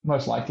will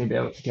most likely be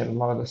able to get a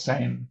lot of the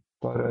same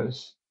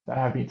photos that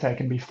have been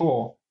taken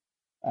before.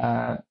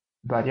 Uh,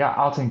 but yeah,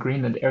 out in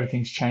Greenland,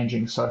 everything's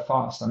changing so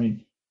fast. I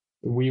mean,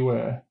 we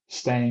were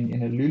staying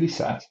in a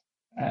Lulisat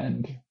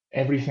and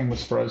everything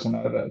was frozen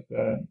over.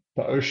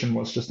 The ocean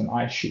was just an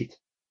ice sheet.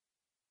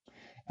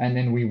 And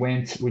then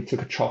we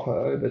took a chopper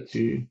over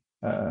to,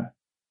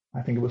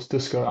 I think it was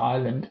Disco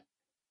Island,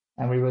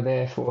 and we were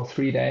there for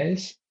 3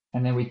 days.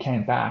 And then we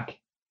came back,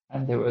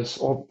 and there was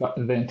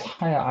the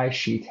entire ice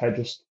sheet had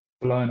just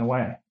blown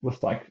away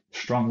with like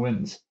strong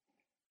winds.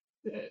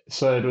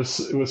 So it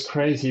was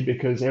crazy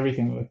because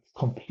everything looked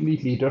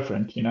completely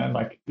different.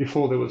 Like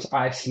before there was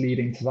ice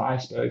leading to the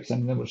icebergs,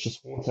 and there was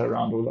just water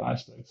around all the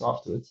icebergs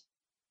afterwards.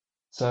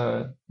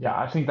 So yeah,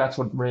 I think that's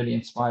what really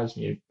inspires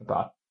me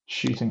about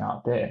shooting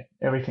out there.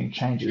 Everything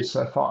changes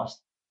so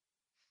fast.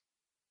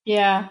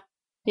 Yeah.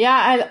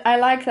 Yeah, I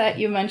like that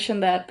you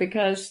mentioned that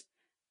because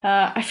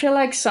I feel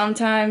like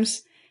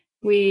sometimes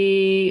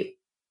we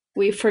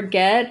we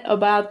forget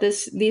about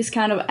these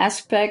kind of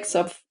aspects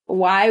of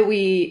why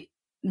we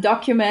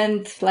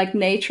document like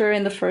nature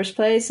in the first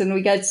place, and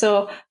we get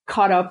so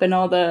caught up in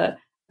all the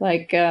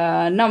like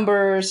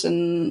numbers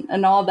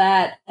and all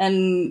that,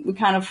 and we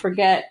kind of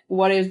forget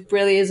what it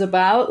really is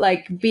about,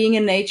 like being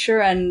in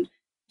nature and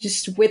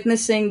just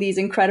witnessing these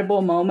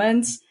incredible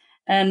moments.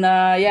 And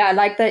yeah, I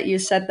like that you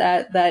said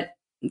that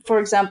for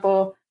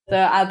example, the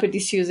Alpe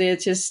d'Huez,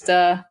 it's just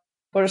or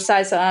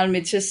Alm,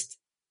 it's just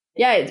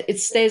yeah, it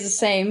stays the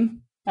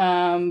same.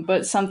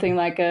 But something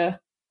like an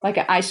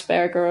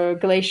iceberg or a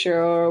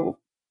glacier or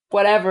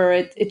whatever,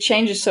 it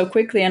changes so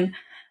quickly. And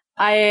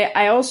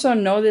I also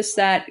noticed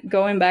that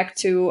going back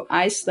to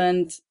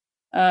Iceland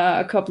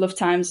a couple of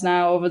times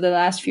now over the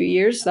last few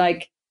years,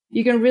 like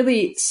you can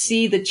really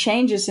see the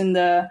changes in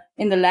the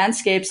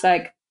landscapes,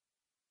 like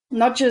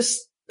not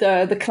just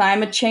the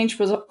climate change,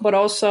 but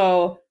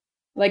also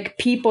like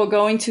people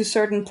going to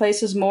certain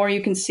places more.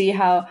 You can see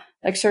how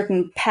like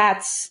certain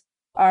paths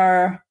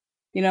are,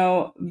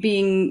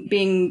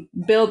 being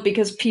built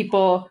because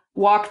people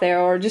walk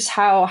there, or just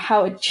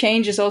how it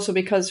changes also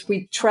because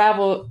we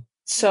travel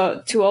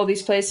so to all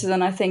these places.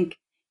 And I think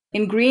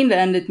in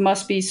Greenland it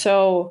must be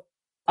so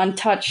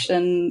untouched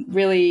and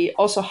really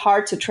also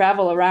hard to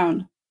travel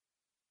around.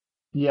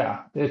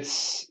 Yeah,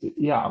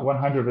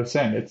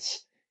 100%.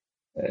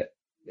 Uh,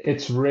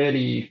 it's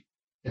really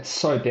it's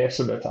so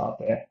desolate out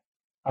there.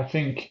 I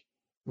think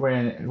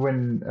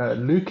when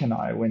Luke and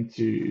I went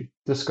to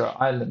Disco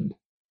Island,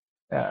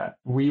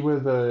 we were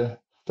the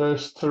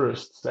first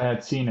tourists they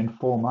had seen in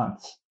 4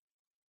 months,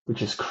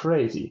 which is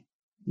crazy.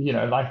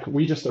 Like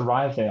we just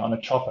arrived there on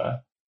a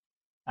chopper,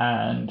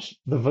 and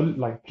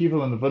like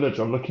people in the village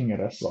are looking at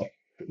us like,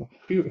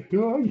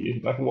 who are you?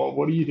 Like,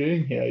 what are you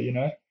doing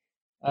here?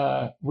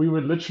 We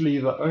were literally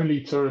the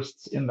only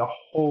tourists in the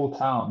whole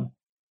town,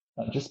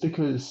 just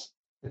because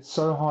it's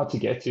so hard to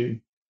get to,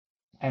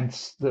 and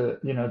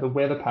the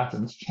weather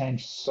patterns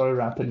change so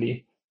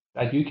rapidly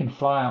that you can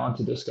fly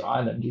onto Disco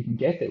Island, you can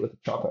get there with a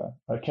chopper,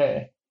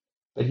 okay,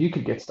 but you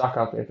could get stuck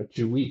out there for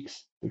 2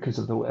 weeks because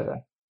of the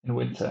weather in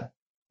winter.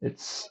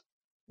 It's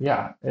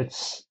yeah,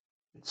 it's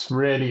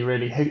really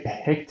really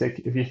hectic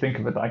if you think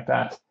of it like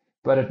that,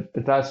 but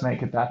it does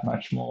make it that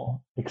much more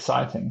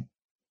exciting.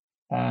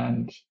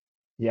 And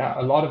yeah,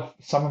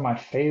 some of my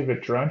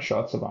favorite drone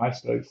shots of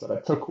icebergs that I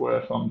took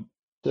were from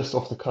just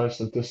off the coast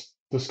of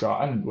Disco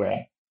Island,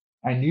 where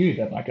I knew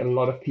that like a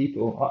lot of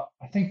people,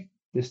 I think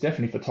there's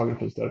definitely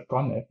photographers that have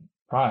gone there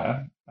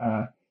prior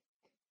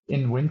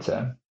in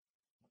winter,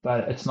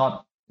 but it's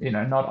not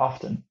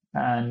often.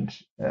 And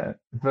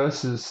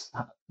versus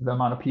the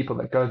amount of people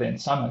that go there in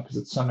summer, because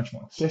it's so much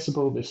more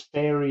accessible. There's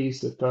ferries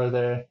that go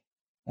there.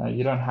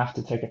 You don't have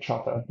to take a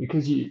chopper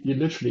because you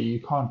literally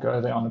you can't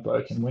go there on a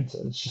boat in winter.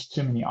 There's just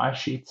too many ice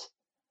sheets.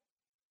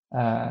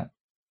 Uh,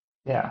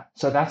 yeah,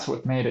 so that's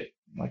what made it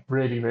like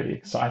really, really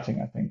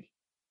exciting, I think.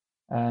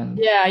 And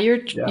Yeah, yeah,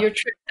 your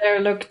trip there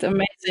looked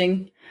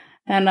amazing,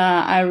 and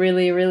I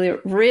really, really,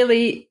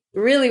 really,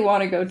 really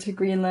want to go to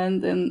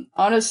Greenland. And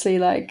honestly,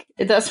 like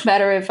it doesn't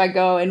matter if I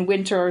go in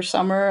winter or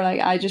summer. Like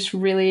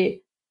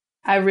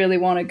I really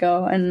want to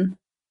go and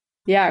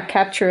yeah,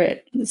 capture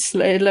it.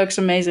 It looks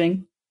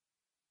amazing.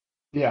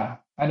 yeah,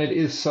 and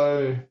it's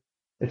so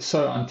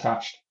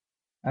untouched.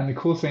 And the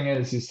cool thing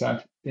is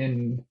that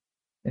in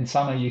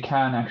summer you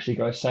can actually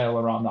go sail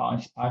around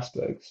the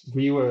icebergs.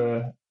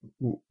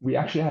 We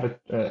actually had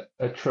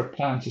a trip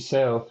planned to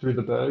sail through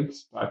the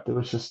bergs, but there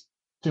was just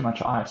too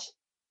much ice,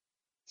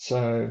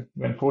 so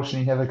we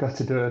unfortunately never got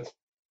to do it.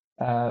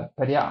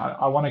 But yeah,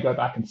 I want to go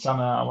back in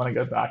summer. I want to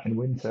go back in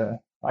winter.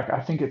 Like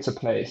I think it's a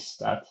place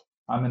that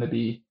I'm going to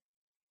be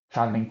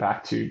traveling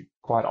back to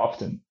quite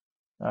often.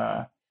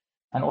 Uh,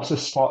 and also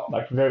spot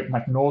like very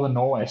like northern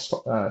Norway,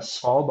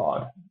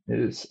 Svalbard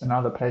is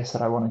another place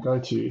that I want to go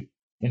to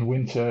in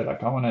winter.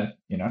 Like I want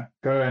to,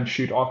 go and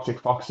shoot Arctic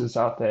foxes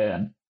out there.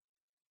 And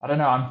I don't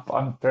know,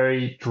 I'm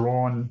very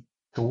drawn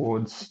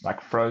towards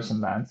like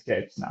frozen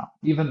landscapes now,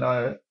 even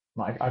though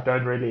like I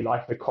don't really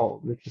like the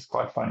cold, which is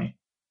quite funny.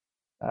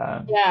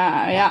 Um,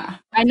 Yeah, yeah,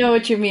 I know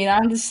what you mean.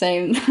 I'm the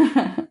same.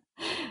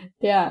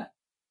 Yeah.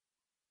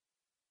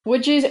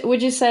 Would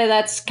you say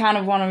that's kind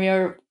of one of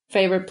your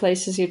favorite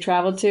places you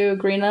travel to,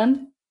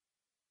 Greenland?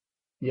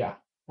 yeah,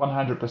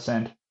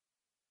 100%.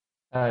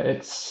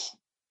 It's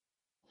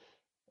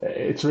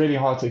it's really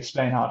hard to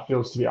explain how it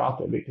feels to be out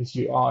there because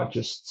you are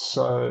just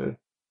so,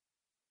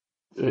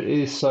 it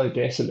is so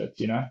desolate,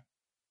 you know?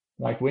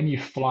 Like when you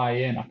fly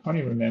in, I can't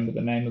even remember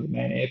the name of the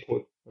main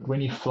airport, but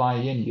when you fly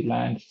in, you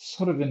land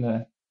sort of in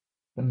the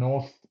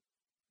north,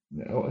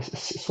 or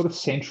sort of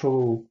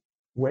central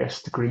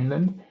west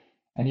Greenland,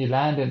 and you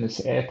land in this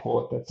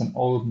airport that's an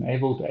old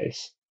naval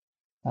base.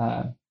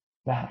 Uh,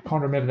 I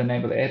can't remember the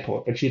name of the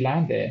airport, but you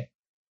land there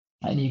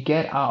and you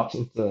get out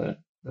of the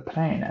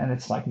plane and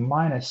it's like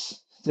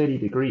minus 30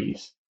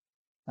 degrees.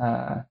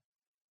 Uh,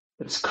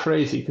 it's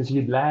crazy because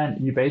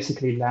you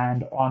basically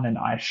land on an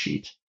ice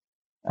sheet.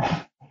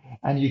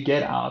 And you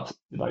get out,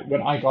 like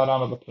when I got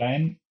out of the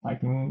plane,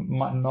 like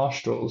my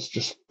nostrils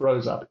just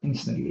froze up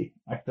instantly.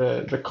 Like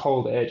the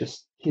cold air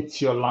just hits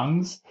your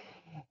lungs,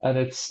 and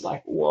it's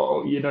like,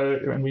 whoa, you know,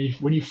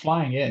 when you're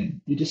flying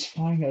in, you're just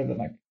flying over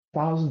like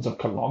thousands of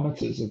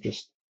kilometers of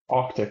just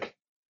Arctic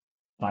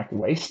like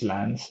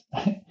wastelands.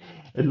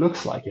 It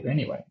looks like it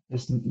anyway.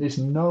 There's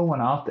no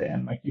one out there,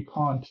 and like you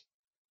can't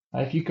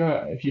if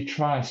you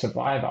try and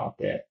survive out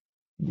there,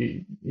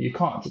 you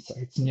can't. It's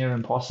like it's near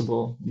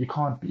impossible. You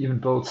can't even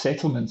build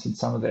settlements in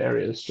some of the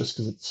areas just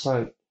because it's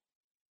so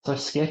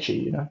sketchy,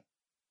 you know.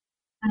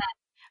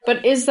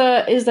 But is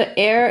the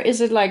air,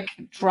 is it like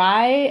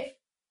dry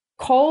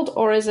cold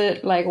or is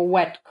it like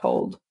wet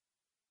cold?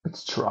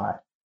 It's dry.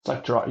 It's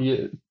like dry.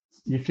 You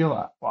feel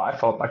like, well, I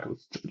felt like it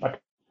was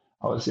like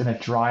I was in a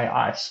dry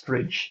ice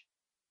fridge.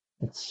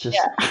 It's just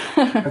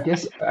Yeah.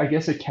 I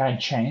guess it can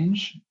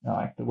change.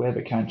 Like the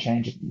weather can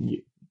change.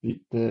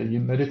 The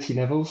humidity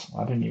levels.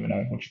 I don't even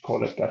know what you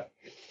call it, but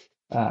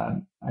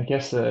I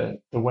guess the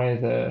way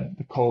the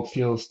cold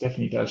feels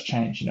definitely does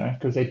change, you know,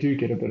 because they do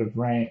get a bit of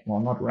rain, well,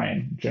 not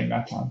rain during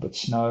that time, but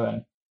snow,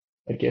 and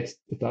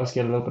it does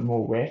get a little bit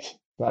more wet.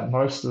 But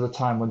most of the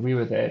time when we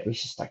were there, it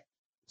was just like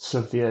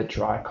severe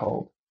dry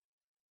cold.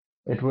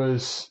 It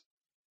was,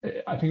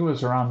 I think it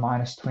was around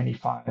minus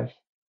 25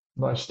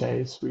 most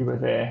days we were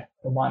there,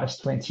 or minus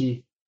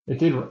 20. It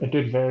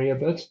did vary a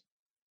bit,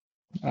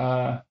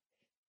 uh,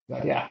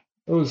 but yeah,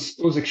 it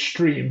was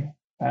extreme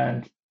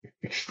and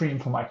extreme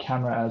for my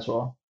camera as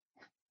well.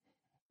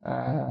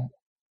 Uh,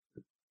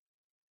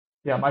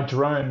 Yeah, my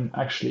drone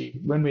actually,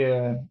 when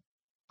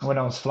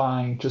I was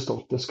flying just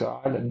off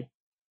Disco Island,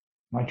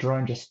 my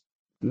drone just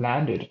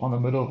landed on the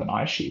middle of an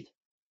ice sheet.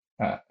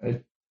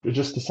 It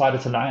just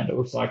decided to land. It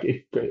was like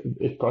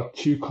it got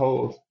too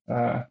cold.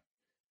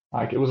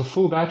 Like it was a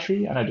full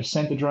battery, and I just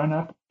sent the drone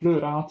up, flew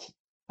it out,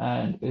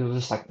 and it was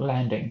just like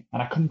landing.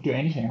 And I couldn't do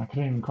anything. I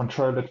couldn't even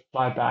control it,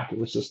 fly back. It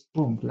was just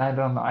boom,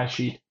 landed on the ice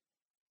sheet.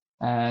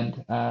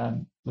 And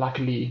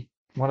luckily,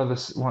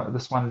 this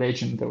one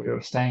legend that we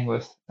were staying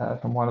with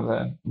from one of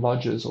the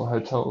lodges or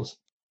hotels,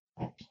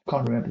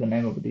 can't remember the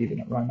name of it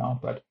even right now,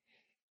 but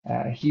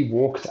he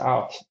walked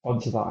out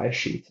onto the ice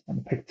sheet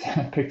and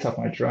picked up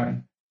my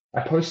drone.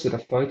 I posted a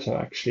photo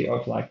actually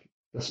of like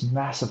this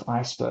massive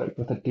iceberg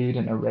with a dude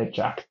in a red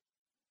jacket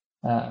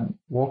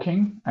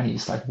walking, and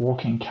he's like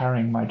walking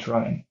carrying my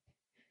drone.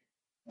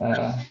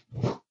 Uh,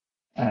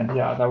 and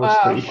yeah, that was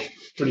Wow.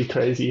 pretty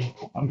crazy.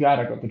 I'm glad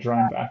I got the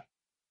drone back.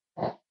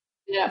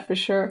 Yeah, for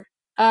sure.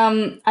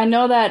 I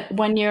know that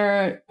when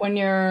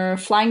you're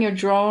flying your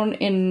drone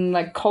in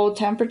like cold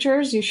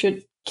temperatures, you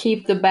should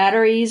keep the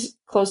batteries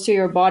close to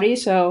your body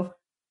so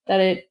that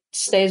it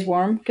stays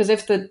warm. Because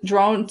if the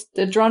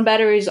drone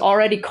battery is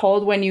already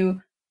cold when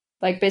you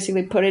like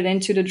basically put it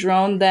into the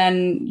drone,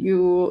 then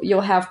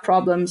you'll have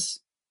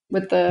problems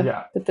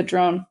Yeah, with the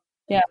drone.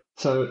 Yeah.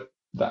 so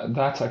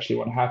that's actually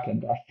what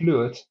happened. I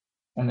flew it,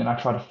 and then I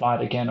tried to fly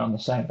it again on the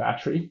same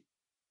battery,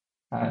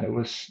 and it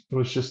was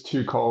just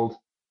too cold.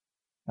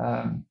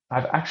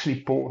 I've actually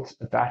bought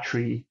a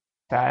battery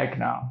bag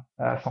now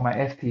for my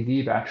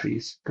FPV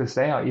batteries because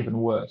they are even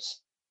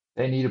worse.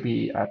 They need to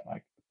be at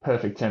like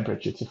perfect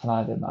temperature to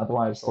fly them,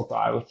 otherwise they'll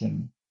die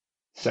within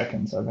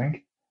seconds, I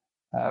think.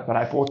 But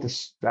I bought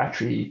this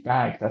battery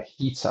bag that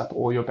heats up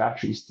all your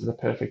batteries to the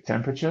perfect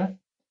temperature,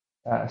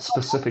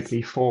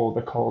 specifically for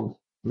the cold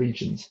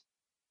regions.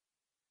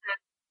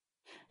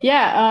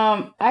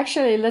 Yeah,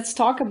 actually, let's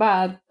talk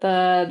about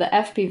the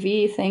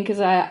FPV thing because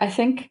I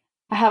think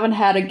I haven't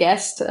had a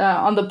guest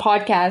on the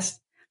podcast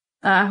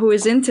who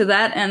is into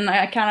that, and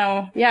I kind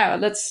of yeah,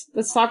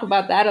 let's talk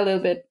about that a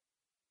little bit.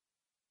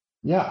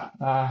 Yeah,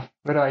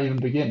 where do I even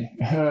begin?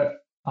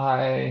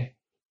 I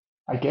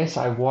I guess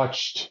I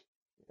watched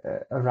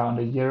around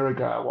a year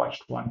ago. I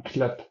watched one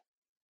clip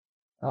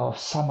of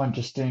someone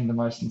just doing the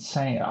most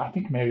insane. I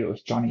think maybe it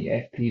was Johnny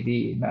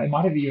FPV. No, it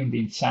might have even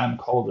been Sam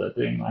Calder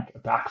doing like a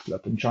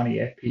backflip and Johnny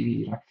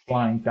FPV like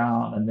flying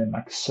down and then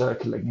like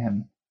circling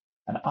him.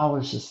 And I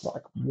was just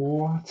like,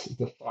 what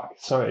the fuck?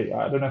 Sorry,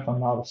 I don't know if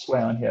I'm allowed to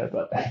swear on here,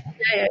 but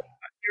Yeah,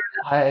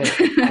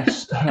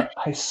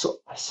 I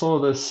saw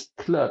this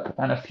clip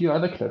and a few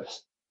other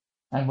clips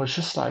and was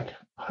just like,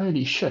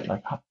 holy shit,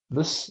 like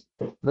this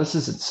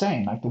is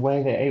insane, like the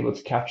way they're able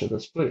to capture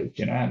this footage,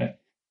 you know. And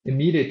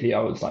immediately I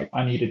was like,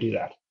 I need to do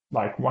that,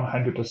 like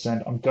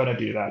 100%. I'm gonna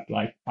do that.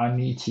 Like I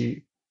need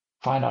to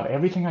find out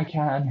everything I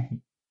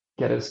can,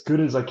 get as good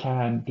as I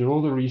can, do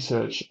all the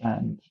research,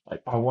 and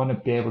like I want to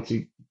be able to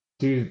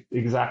do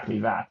exactly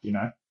that,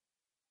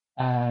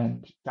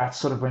 And that's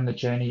sort of when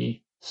the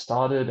journey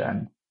started,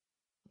 and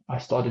I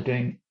started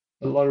doing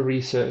a lot of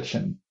research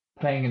and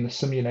playing in the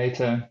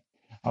simulator.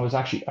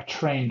 I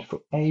trained for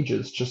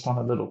ages just on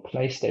a little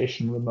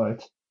PlayStation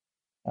remote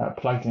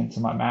plugged into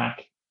my Mac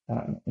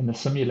in the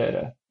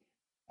simulator.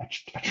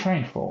 I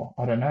trained for,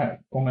 I don't know,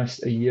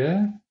 almost a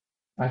year,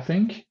 I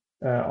think,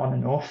 on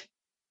and off.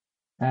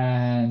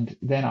 And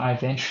then I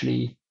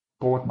eventually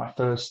bought my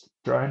first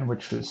drone,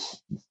 which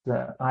was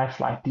the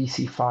iFlight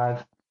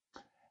DC-5,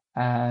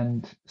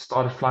 and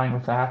started flying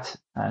with that.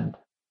 And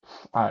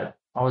I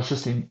was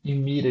just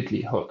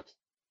immediately hooked.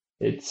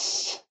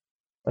 It's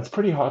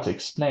pretty hard to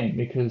explain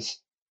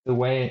because the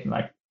way,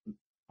 like,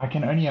 I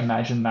can only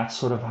imagine that's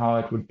sort of how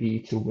it would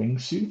be to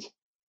wingsuit,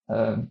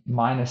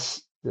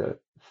 minus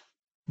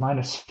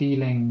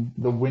feeling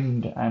the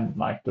wind and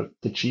like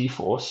the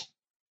G-force.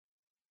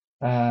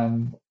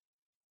 Um,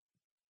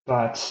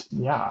 but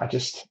yeah, I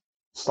just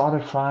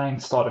started flying,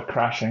 started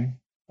crashing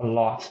a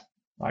lot.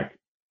 Like,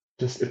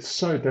 just it's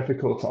so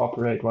difficult to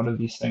operate one of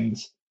these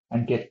things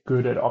and get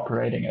good at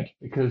operating it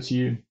because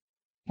you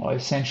are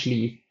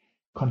essentially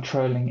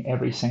controlling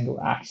every single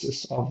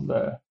axis of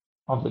the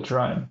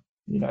drone.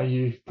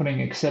 You're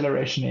putting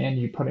acceleration in,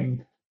 you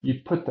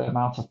put the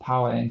amount of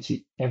power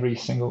into every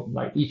single,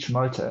 like each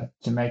motor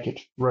to make it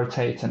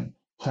rotate and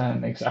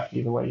turn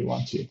exactly the way you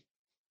want to.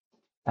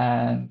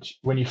 And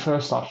when you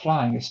first start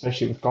flying,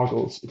 especially with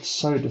goggles, it's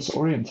so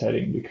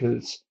disorientating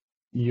because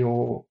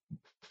your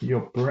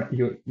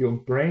your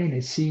brain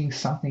is seeing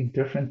something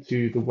different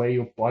to the way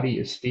your body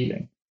is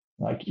feeling.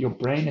 Like your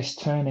brain is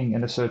turning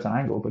in a certain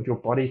angle, but your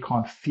body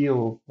can't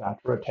feel that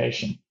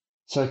rotation.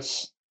 So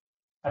it's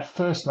at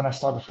first when I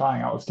started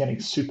flying, I was getting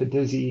super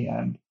dizzy,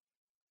 and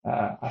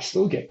I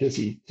still get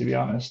dizzy, to be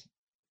honest.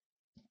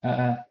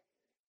 Uh,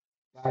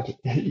 but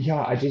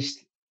yeah, I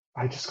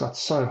just got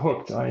so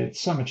hooked. I had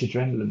so much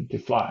adrenaline to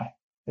fly.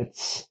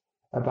 It's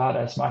about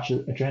as much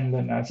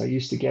adrenaline as I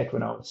used to get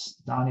when I was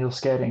downhill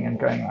skating and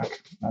going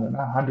like, I don't know,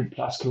 100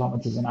 plus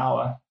kilometers an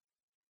hour.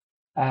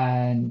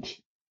 And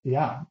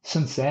yeah,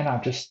 since then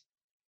I've just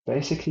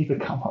basically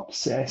become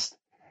obsessed,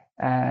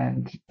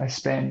 and I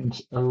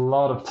spend a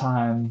lot of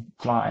time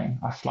flying.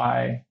 I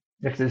fly,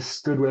 if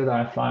there's good weather,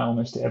 I fly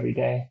almost every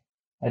day,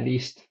 at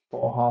least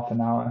for half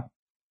an hour.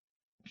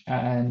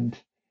 And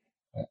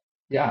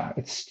yeah,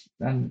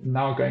 and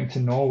now going to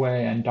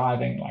Norway and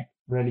diving like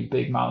really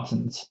big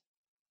mountains.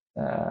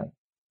 Uh,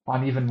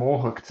 I'm even more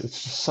hooked.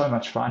 It's just so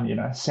much fun,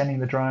 sending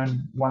the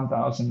drone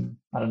 1,000,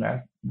 I don't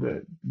know,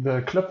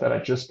 the clip that I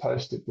just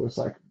posted was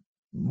like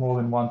more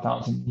than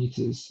 1,000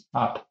 meters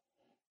up,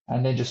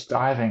 and then just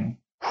diving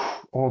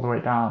all the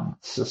way down.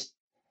 It's just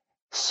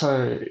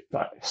so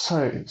like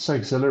so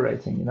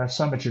exhilarating,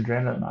 so much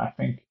adrenaline.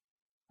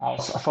 I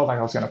felt like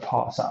I was going to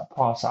pass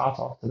out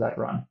after that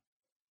run.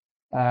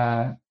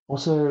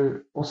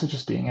 Also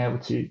just being able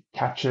to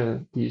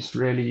capture these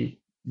really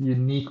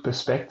unique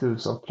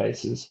perspectives of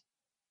places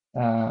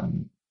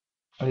um,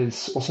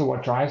 is also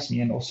what drives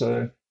me, and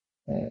also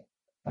uh,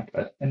 like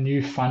a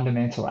new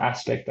fundamental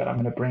aspect that I'm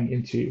going to bring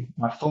into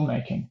my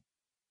filmmaking.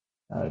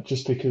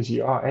 Just because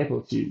you are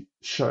able to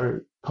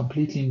show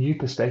completely new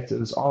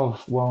perspectives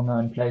of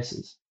well-known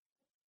places.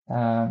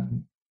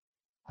 Um,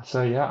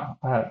 so yeah,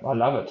 I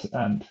love it,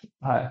 and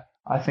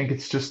I think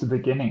it's just the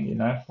beginning,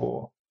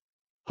 for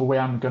where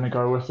I'm going to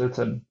go with it,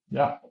 and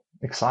yeah,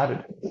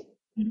 excited.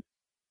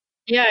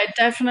 Yeah, it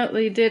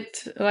definitely did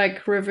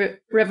like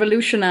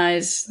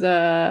revolutionize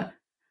the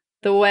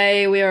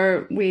way we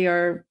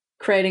are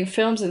creating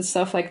films and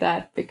stuff like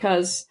that,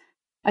 because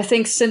I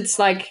think since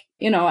like,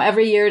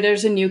 every year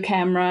there's a new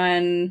camera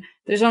and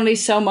there's only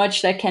so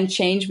much that can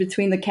change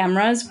between the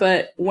cameras,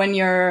 but when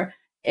you're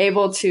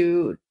able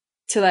to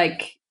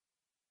like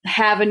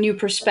have a new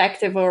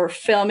perspective or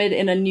film it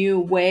in a new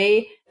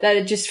way, that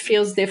it just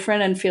feels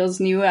different and feels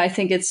new. I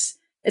think it's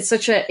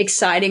such an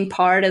exciting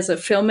part as a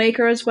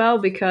filmmaker as well,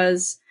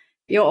 because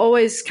you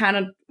always kind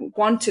of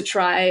want to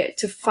try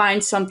to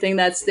find something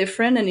that's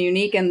different and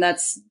unique, and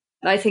that's,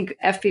 I think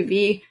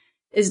FPV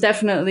is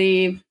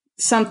definitely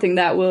something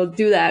that will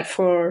do that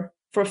for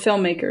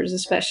filmmakers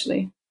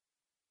especially.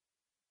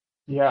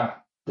 Yeah,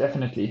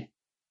 definitely.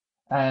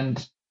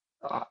 And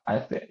I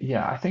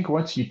think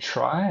once you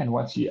try and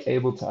once you're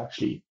able to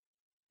actually,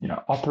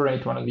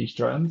 operate one of these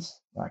drones,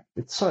 like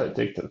it's so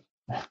addictive.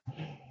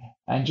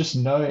 And just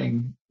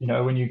knowing,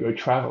 when you go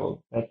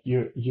travel, that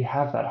you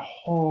have that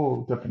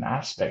whole different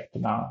aspect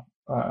now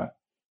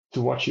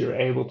to what you're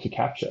able to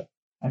capture.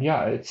 And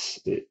yeah,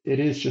 it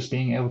is just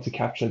being able to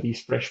capture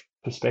these fresh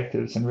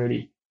perspectives and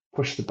really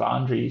push the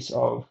boundaries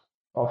of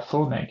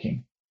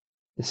filmmaking,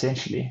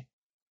 essentially.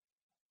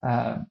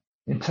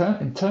 In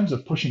terms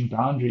of pushing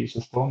boundaries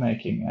with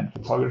filmmaking and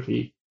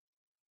photography,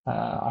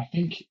 I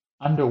think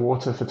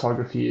underwater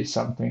photography is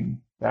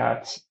something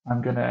that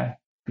I'm gonna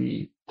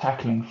be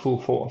tackling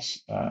full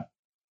force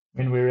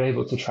when we're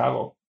able to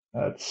travel.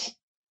 It's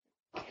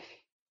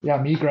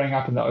Yeah, me growing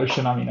up in the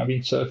ocean. I mean, I've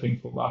been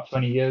surfing for about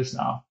 20 years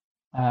now,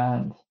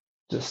 and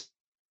just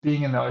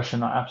being in the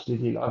ocean, I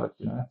absolutely love it.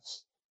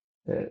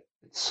 It's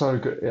so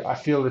good. I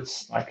feel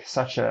it's like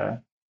such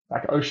a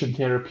like ocean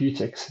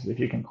therapeutics, if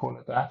you can call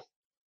it that.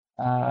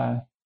 Uh,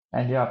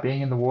 and yeah,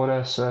 being in the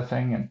water,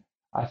 surfing, and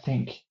I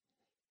think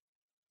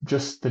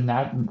just the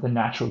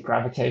natural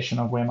gravitation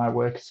of where my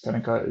work is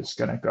going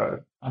to go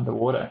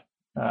underwater.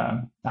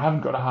 I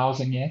haven't got a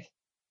housing yet,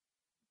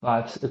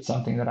 but it's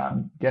something that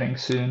I'm getting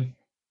soon.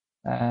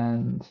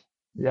 And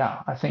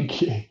yeah, I think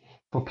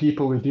for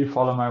people who do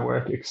follow my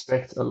work,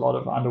 expect a lot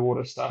of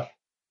underwater stuff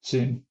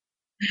soon.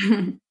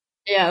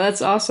 Yeah,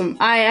 that's awesome.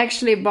 I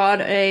actually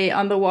bought a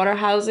underwater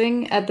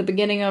housing at the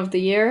beginning of the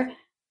year,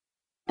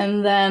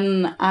 and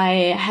then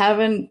I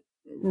haven't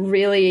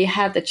really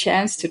had the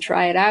chance to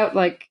try it out.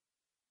 Like,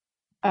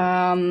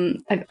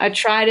 I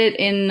tried it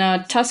in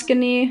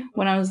Tuscany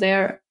when I was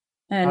there,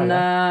 Oh and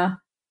yeah,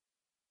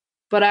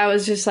 but I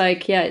was just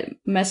like, yeah,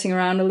 messing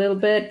around a little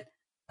bit.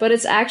 But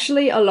it's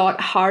actually a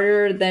lot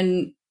harder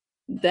than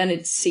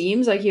it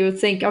seems. Like you would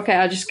think, okay,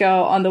 I'll just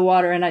go on the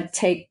water and I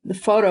take the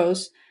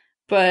photos.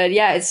 But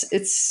yeah,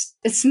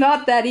 it's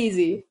not that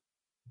easy.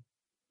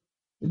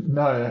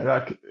 no,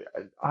 like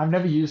I've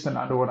never used an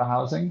underwater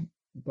housing,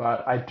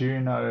 but I do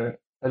know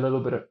a little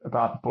bit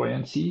about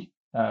buoyancy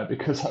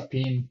because I've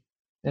been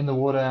in the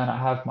water and I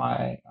have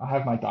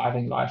my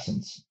diving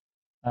license.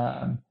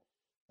 Um,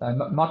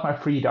 not my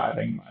free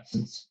diving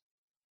license.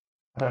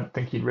 I don't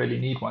think you'd really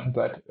need one,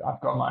 but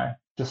I've got my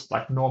just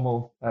like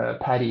normal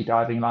PADI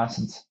diving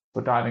license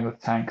for diving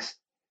with tanks.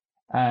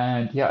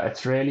 And yeah,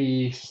 it's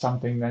really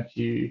something that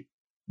you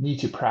need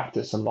to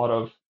practice a lot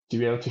of to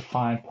be able to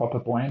find proper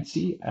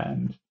buoyancy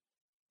um,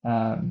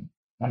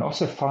 and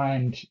also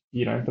find,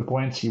 the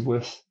buoyancy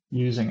with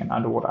using an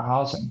underwater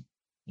housing,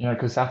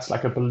 because that's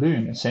like a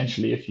balloon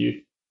essentially if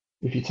you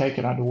take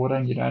it underwater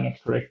and you don't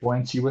have correct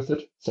buoyancy with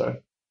it. So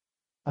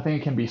I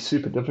think it can be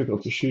super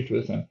difficult to shoot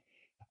with, and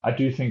I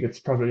do think it's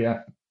probably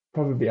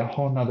a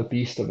whole nother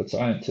beast of its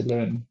own to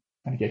learn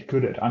and get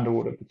good at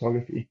underwater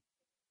photography.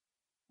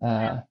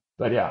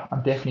 But yeah,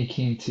 I'm definitely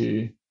keen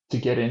to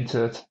get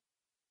into it.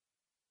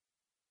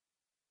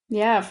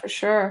 Yeah, for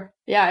sure.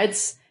 Yeah,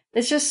 it's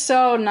just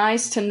so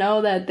nice to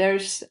know that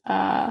there's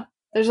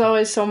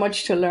always so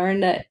much to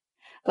learn that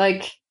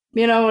like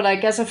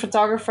like as a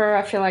photographer,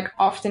 I feel like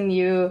often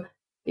you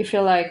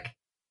feel like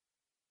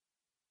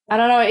I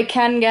don't know, it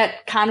can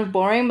get kind of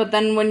boring, but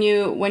then when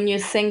you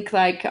think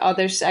like, oh,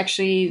 there's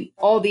actually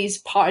all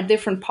these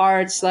different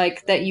parts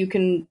like that you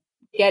can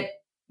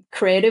get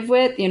creative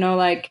with,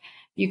 like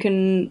you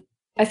can.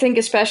 I think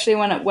especially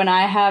when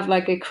I have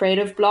like a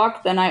creative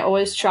block, then I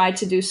always try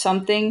to do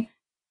something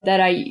that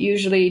I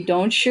usually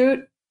don't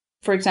shoot.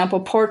 For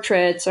example,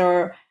 portraits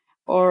or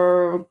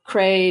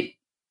create,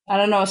 I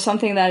don't know,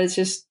 something that is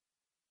just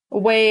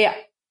way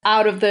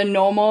out of the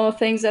normal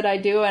things that I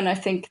do. And I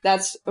think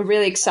that's a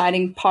really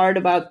exciting part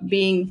about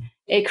being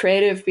a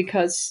creative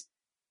because,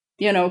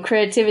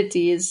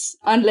 creativity is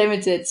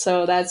unlimited.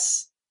 So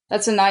that's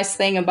a nice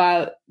thing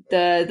about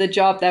the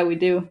job that we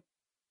do.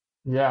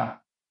 Yeah,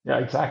 yeah,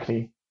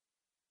 exactly.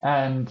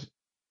 And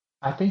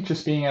I think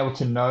just being able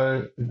to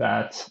know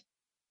that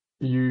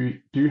you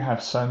do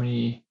have so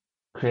many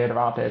creative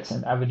outlets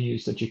and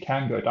avenues that you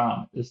can go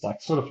down is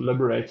like sort of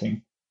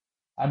liberating.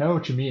 I know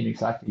what you mean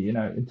exactly,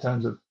 in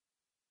terms of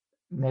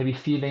maybe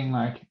feeling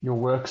like your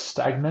work's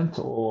stagnant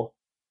or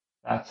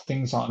that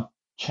things aren't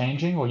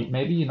changing, or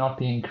maybe you're not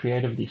being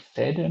creatively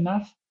fed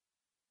enough.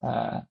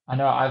 I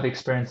know I've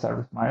experienced that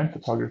with my own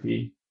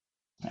photography,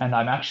 and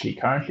I'm actually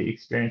currently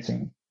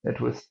experiencing it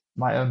with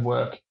my own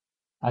work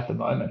at the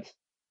moment.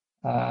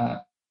 Uh,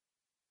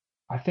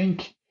 I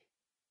think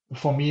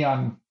for me,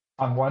 I'm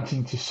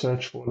wanting to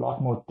search for a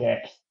lot more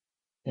depth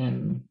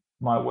in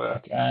my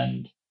work,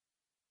 and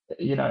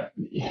you know,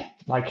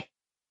 like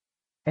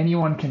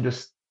anyone can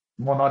just,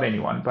 well, not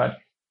anyone, but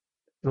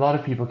a lot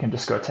of people can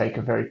just go take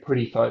a very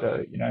pretty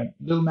photo,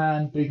 little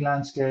man, big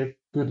landscape,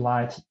 good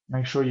light.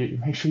 Make sure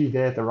you're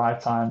there at the right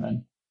time,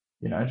 and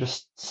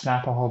just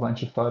snap a whole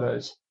bunch of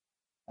photos,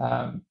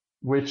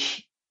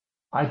 which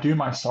I do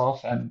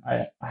myself, and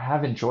I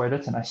have enjoyed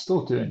it, and I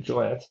still do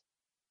enjoy it.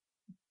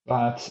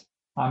 But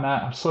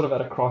I'm sort of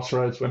at a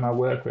crossroads where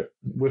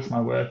with my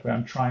work, where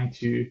I'm trying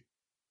to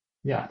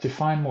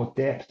find more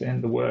depth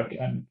in the work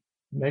and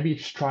maybe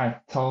just try and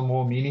tell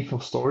more meaningful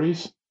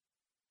stories.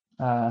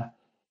 Uh,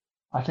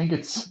 I think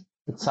it's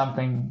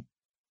something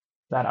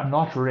that I'm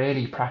not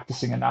really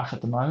practicing enough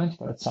at the moment,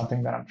 but it's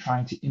something that I'm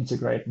trying to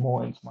integrate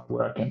more into my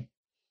work. And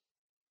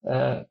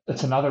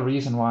it's another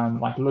reason why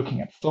I'm like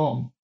looking at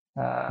film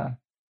uh,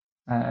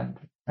 and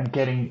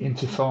getting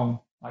into film.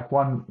 Like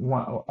one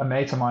a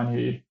mate of mine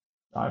who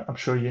I'm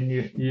sure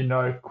you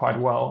know quite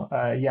well,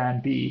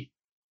 Yan B,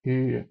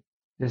 who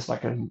is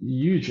like a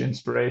huge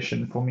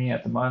inspiration for me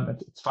at the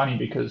moment. It's funny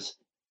because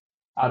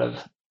out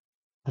of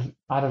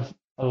out of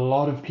a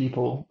lot of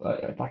people,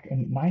 like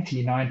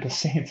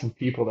 99% of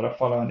people that I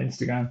follow on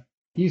Instagram,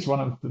 he's one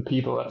of the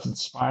people that's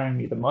inspiring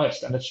me the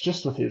most. And it's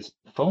just with his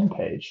film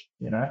page,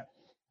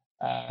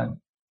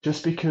 um,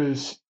 just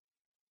because,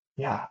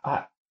 yeah,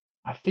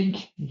 I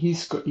think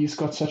he's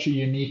got such a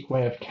unique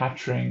way of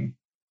capturing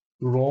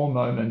raw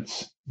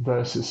moments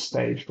versus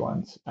staged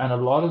ones. And a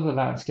lot of the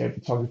landscape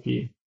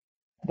photography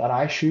that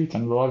I shoot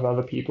and a lot of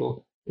other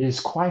people is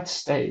quite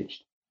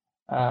staged.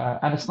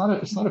 And it's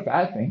not a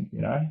bad thing,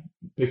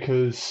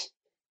 because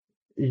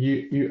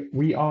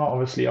we are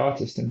obviously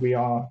artists and we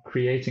are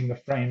creating the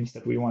frames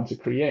that we want to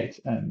create.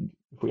 And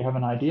if we have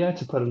an idea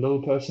to put a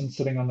little person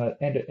sitting on the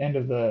end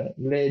of the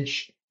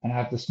ledge and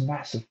have this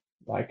massive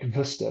like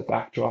vista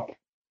backdrop,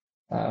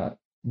 uh,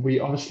 we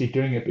obviously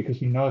doing it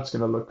because we know it's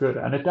going to look good,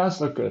 and it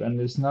does look good. And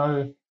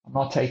I'm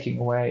not taking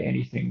away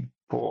anything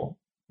for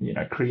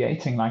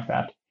creating like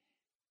that.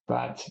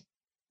 But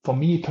for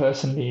me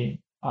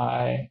personally,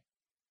 I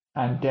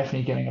am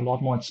definitely getting a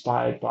lot more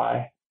inspired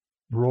by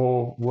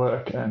raw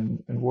work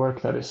and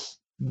work that is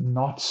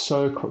not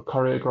so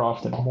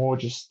choreographed and more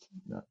just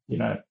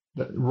the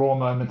raw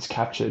moments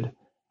captured.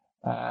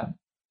 Uh,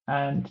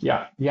 and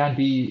yeah, Yan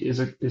B is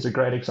a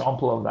great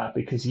example of that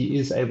because he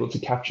is able to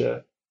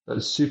capture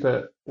those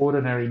super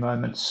ordinary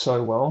moments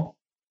so well.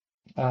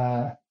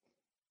 Uh,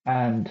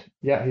 and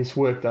yeah, his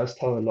work does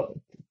tell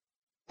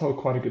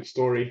quite a good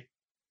story.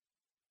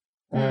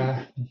 Hmm.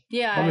 Uh,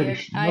 Yeah, I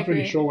not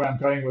really agree. sure where I'm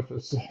going with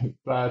this,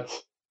 but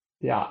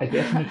yeah, I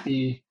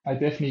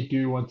definitely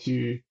do want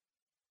to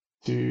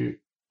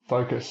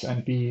focus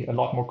and be a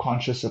lot more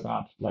conscious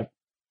about like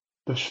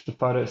the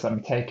photos that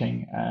I'm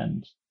taking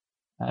and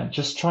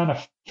just trying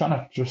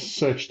to just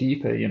search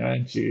deeper,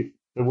 into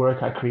the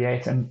work I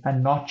create and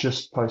not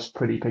just post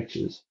pretty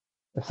pictures,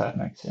 if that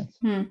makes sense.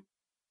 Hmm.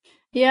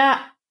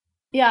 Yeah,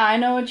 yeah, I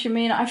know what you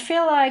mean. I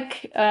feel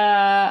like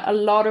a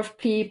lot of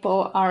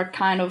people are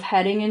kind of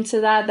heading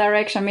into that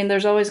direction. I mean,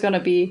 there's always going to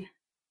be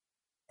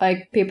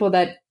like people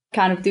that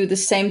kind of do the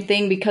same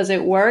thing because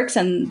it works,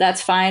 and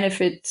that's fine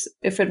if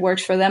it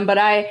works for them. But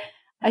I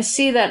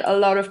see that a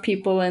lot of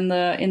people in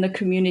the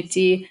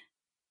community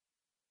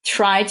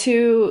try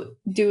to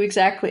do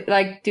exactly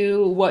like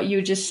do what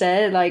you just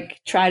said, like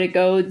try to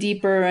go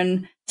deeper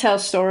and tell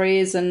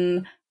stories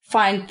and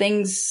find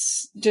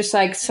things just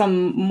like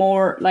some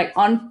more like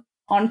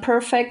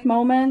unperfect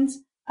moments,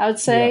 I would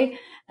Yeah, say.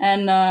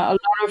 And a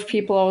lot of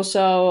people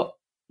also,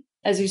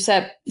 as you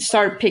said,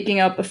 start picking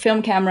up a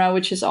film camera,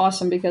 which is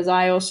awesome because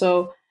I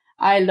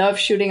love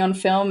shooting on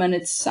film and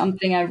it's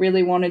something I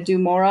really want to do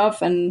more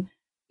of, and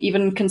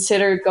even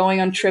consider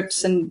going on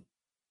trips and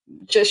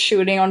just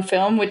shooting on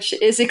film, which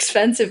is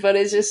expensive, but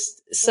it's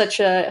just such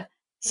a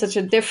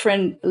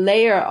different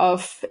layer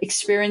of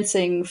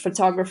experiencing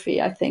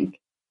photography, I think.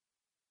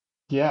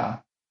 yeah,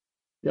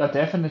 yeah,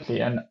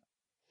 definitely. And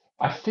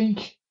I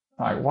think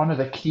like one of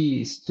the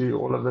keys to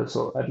all of this,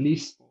 or at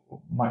least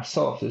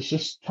myself, is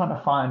just trying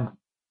to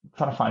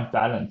find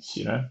balance,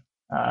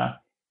 Uh,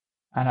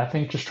 and I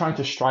think just trying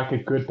to strike a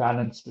good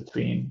balance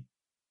between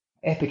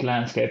epic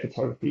landscape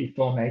photography,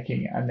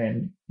 filmmaking, and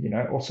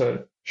then,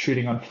 also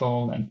shooting on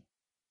film and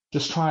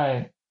just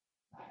try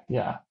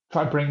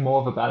bring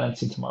more of a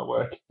balance into my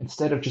work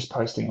instead of just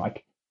posting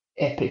like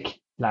epic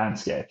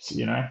landscapes,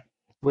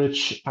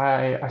 which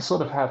I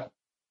sort of have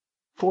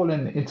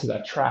fallen into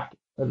that trap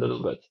a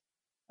little bit.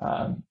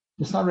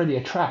 It's not really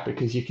a trap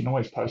because you can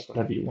always post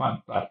whatever you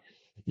want, but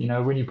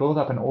when you build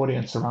up an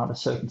audience around a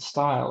certain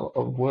style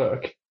of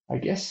work, I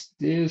guess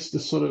there's the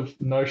sort of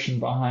notion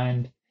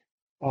behind,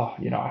 oh,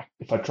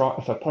 if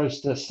I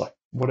post this, like,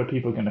 what are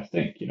people going to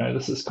think?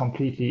 This is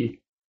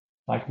completely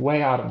like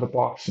way out of the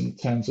box in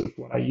terms of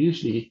what I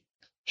usually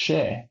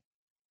share.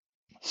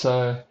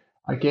 So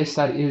I guess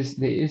there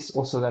is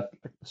also that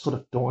sort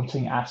of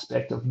daunting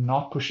aspect of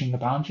not pushing the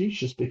boundaries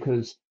just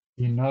because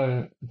you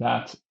know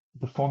that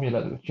the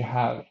formula that you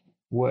have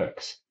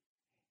works.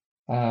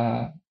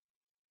 Uh,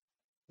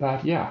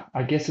 but yeah,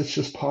 I guess it's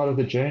just part of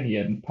the journey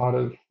and part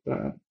of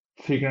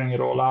figuring it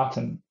all out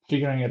and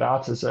figuring it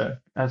out as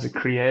a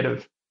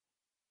creative.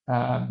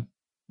 Um,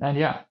 and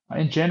yeah,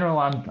 in general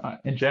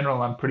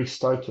I'm pretty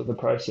stoked with the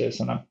process,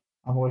 and I'm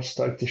always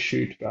stoked to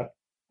shoot. But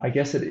I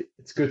guess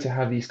it's good to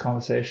have these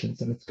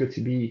conversations, and it's good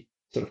to be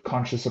sort of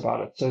conscious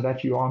about it, so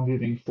that you are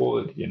moving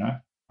forward,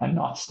 and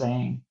not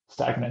staying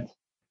stagnant.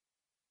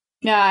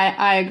 Yeah,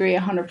 I agree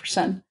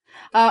 100%.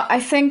 I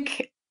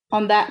think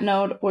on that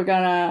note, we're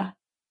gonna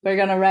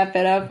wrap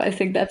it up. I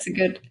think that's a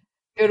good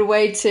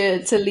way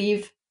to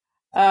leave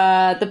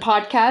the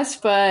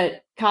podcast.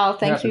 But Kyle, Yeah,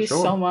 thank for you so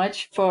sure.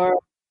 much for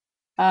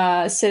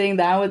sitting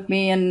down with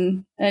me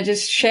and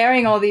just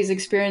sharing all these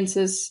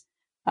experiences.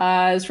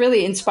 It's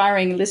really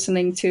inspiring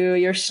listening to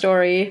your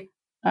story.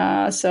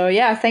 So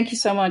yeah, thank you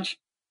so much.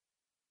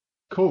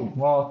 Cool.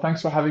 Well,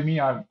 thanks for having me.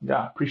 I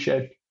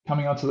appreciate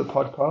coming onto the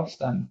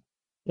podcast, and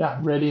yeah,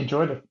 really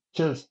enjoyed it.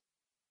 Cheers.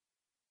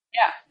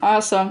 Yeah,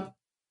 awesome. All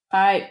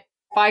right,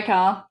 bye,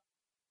 Kyle.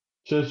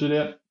 Cheers,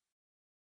 Juliet.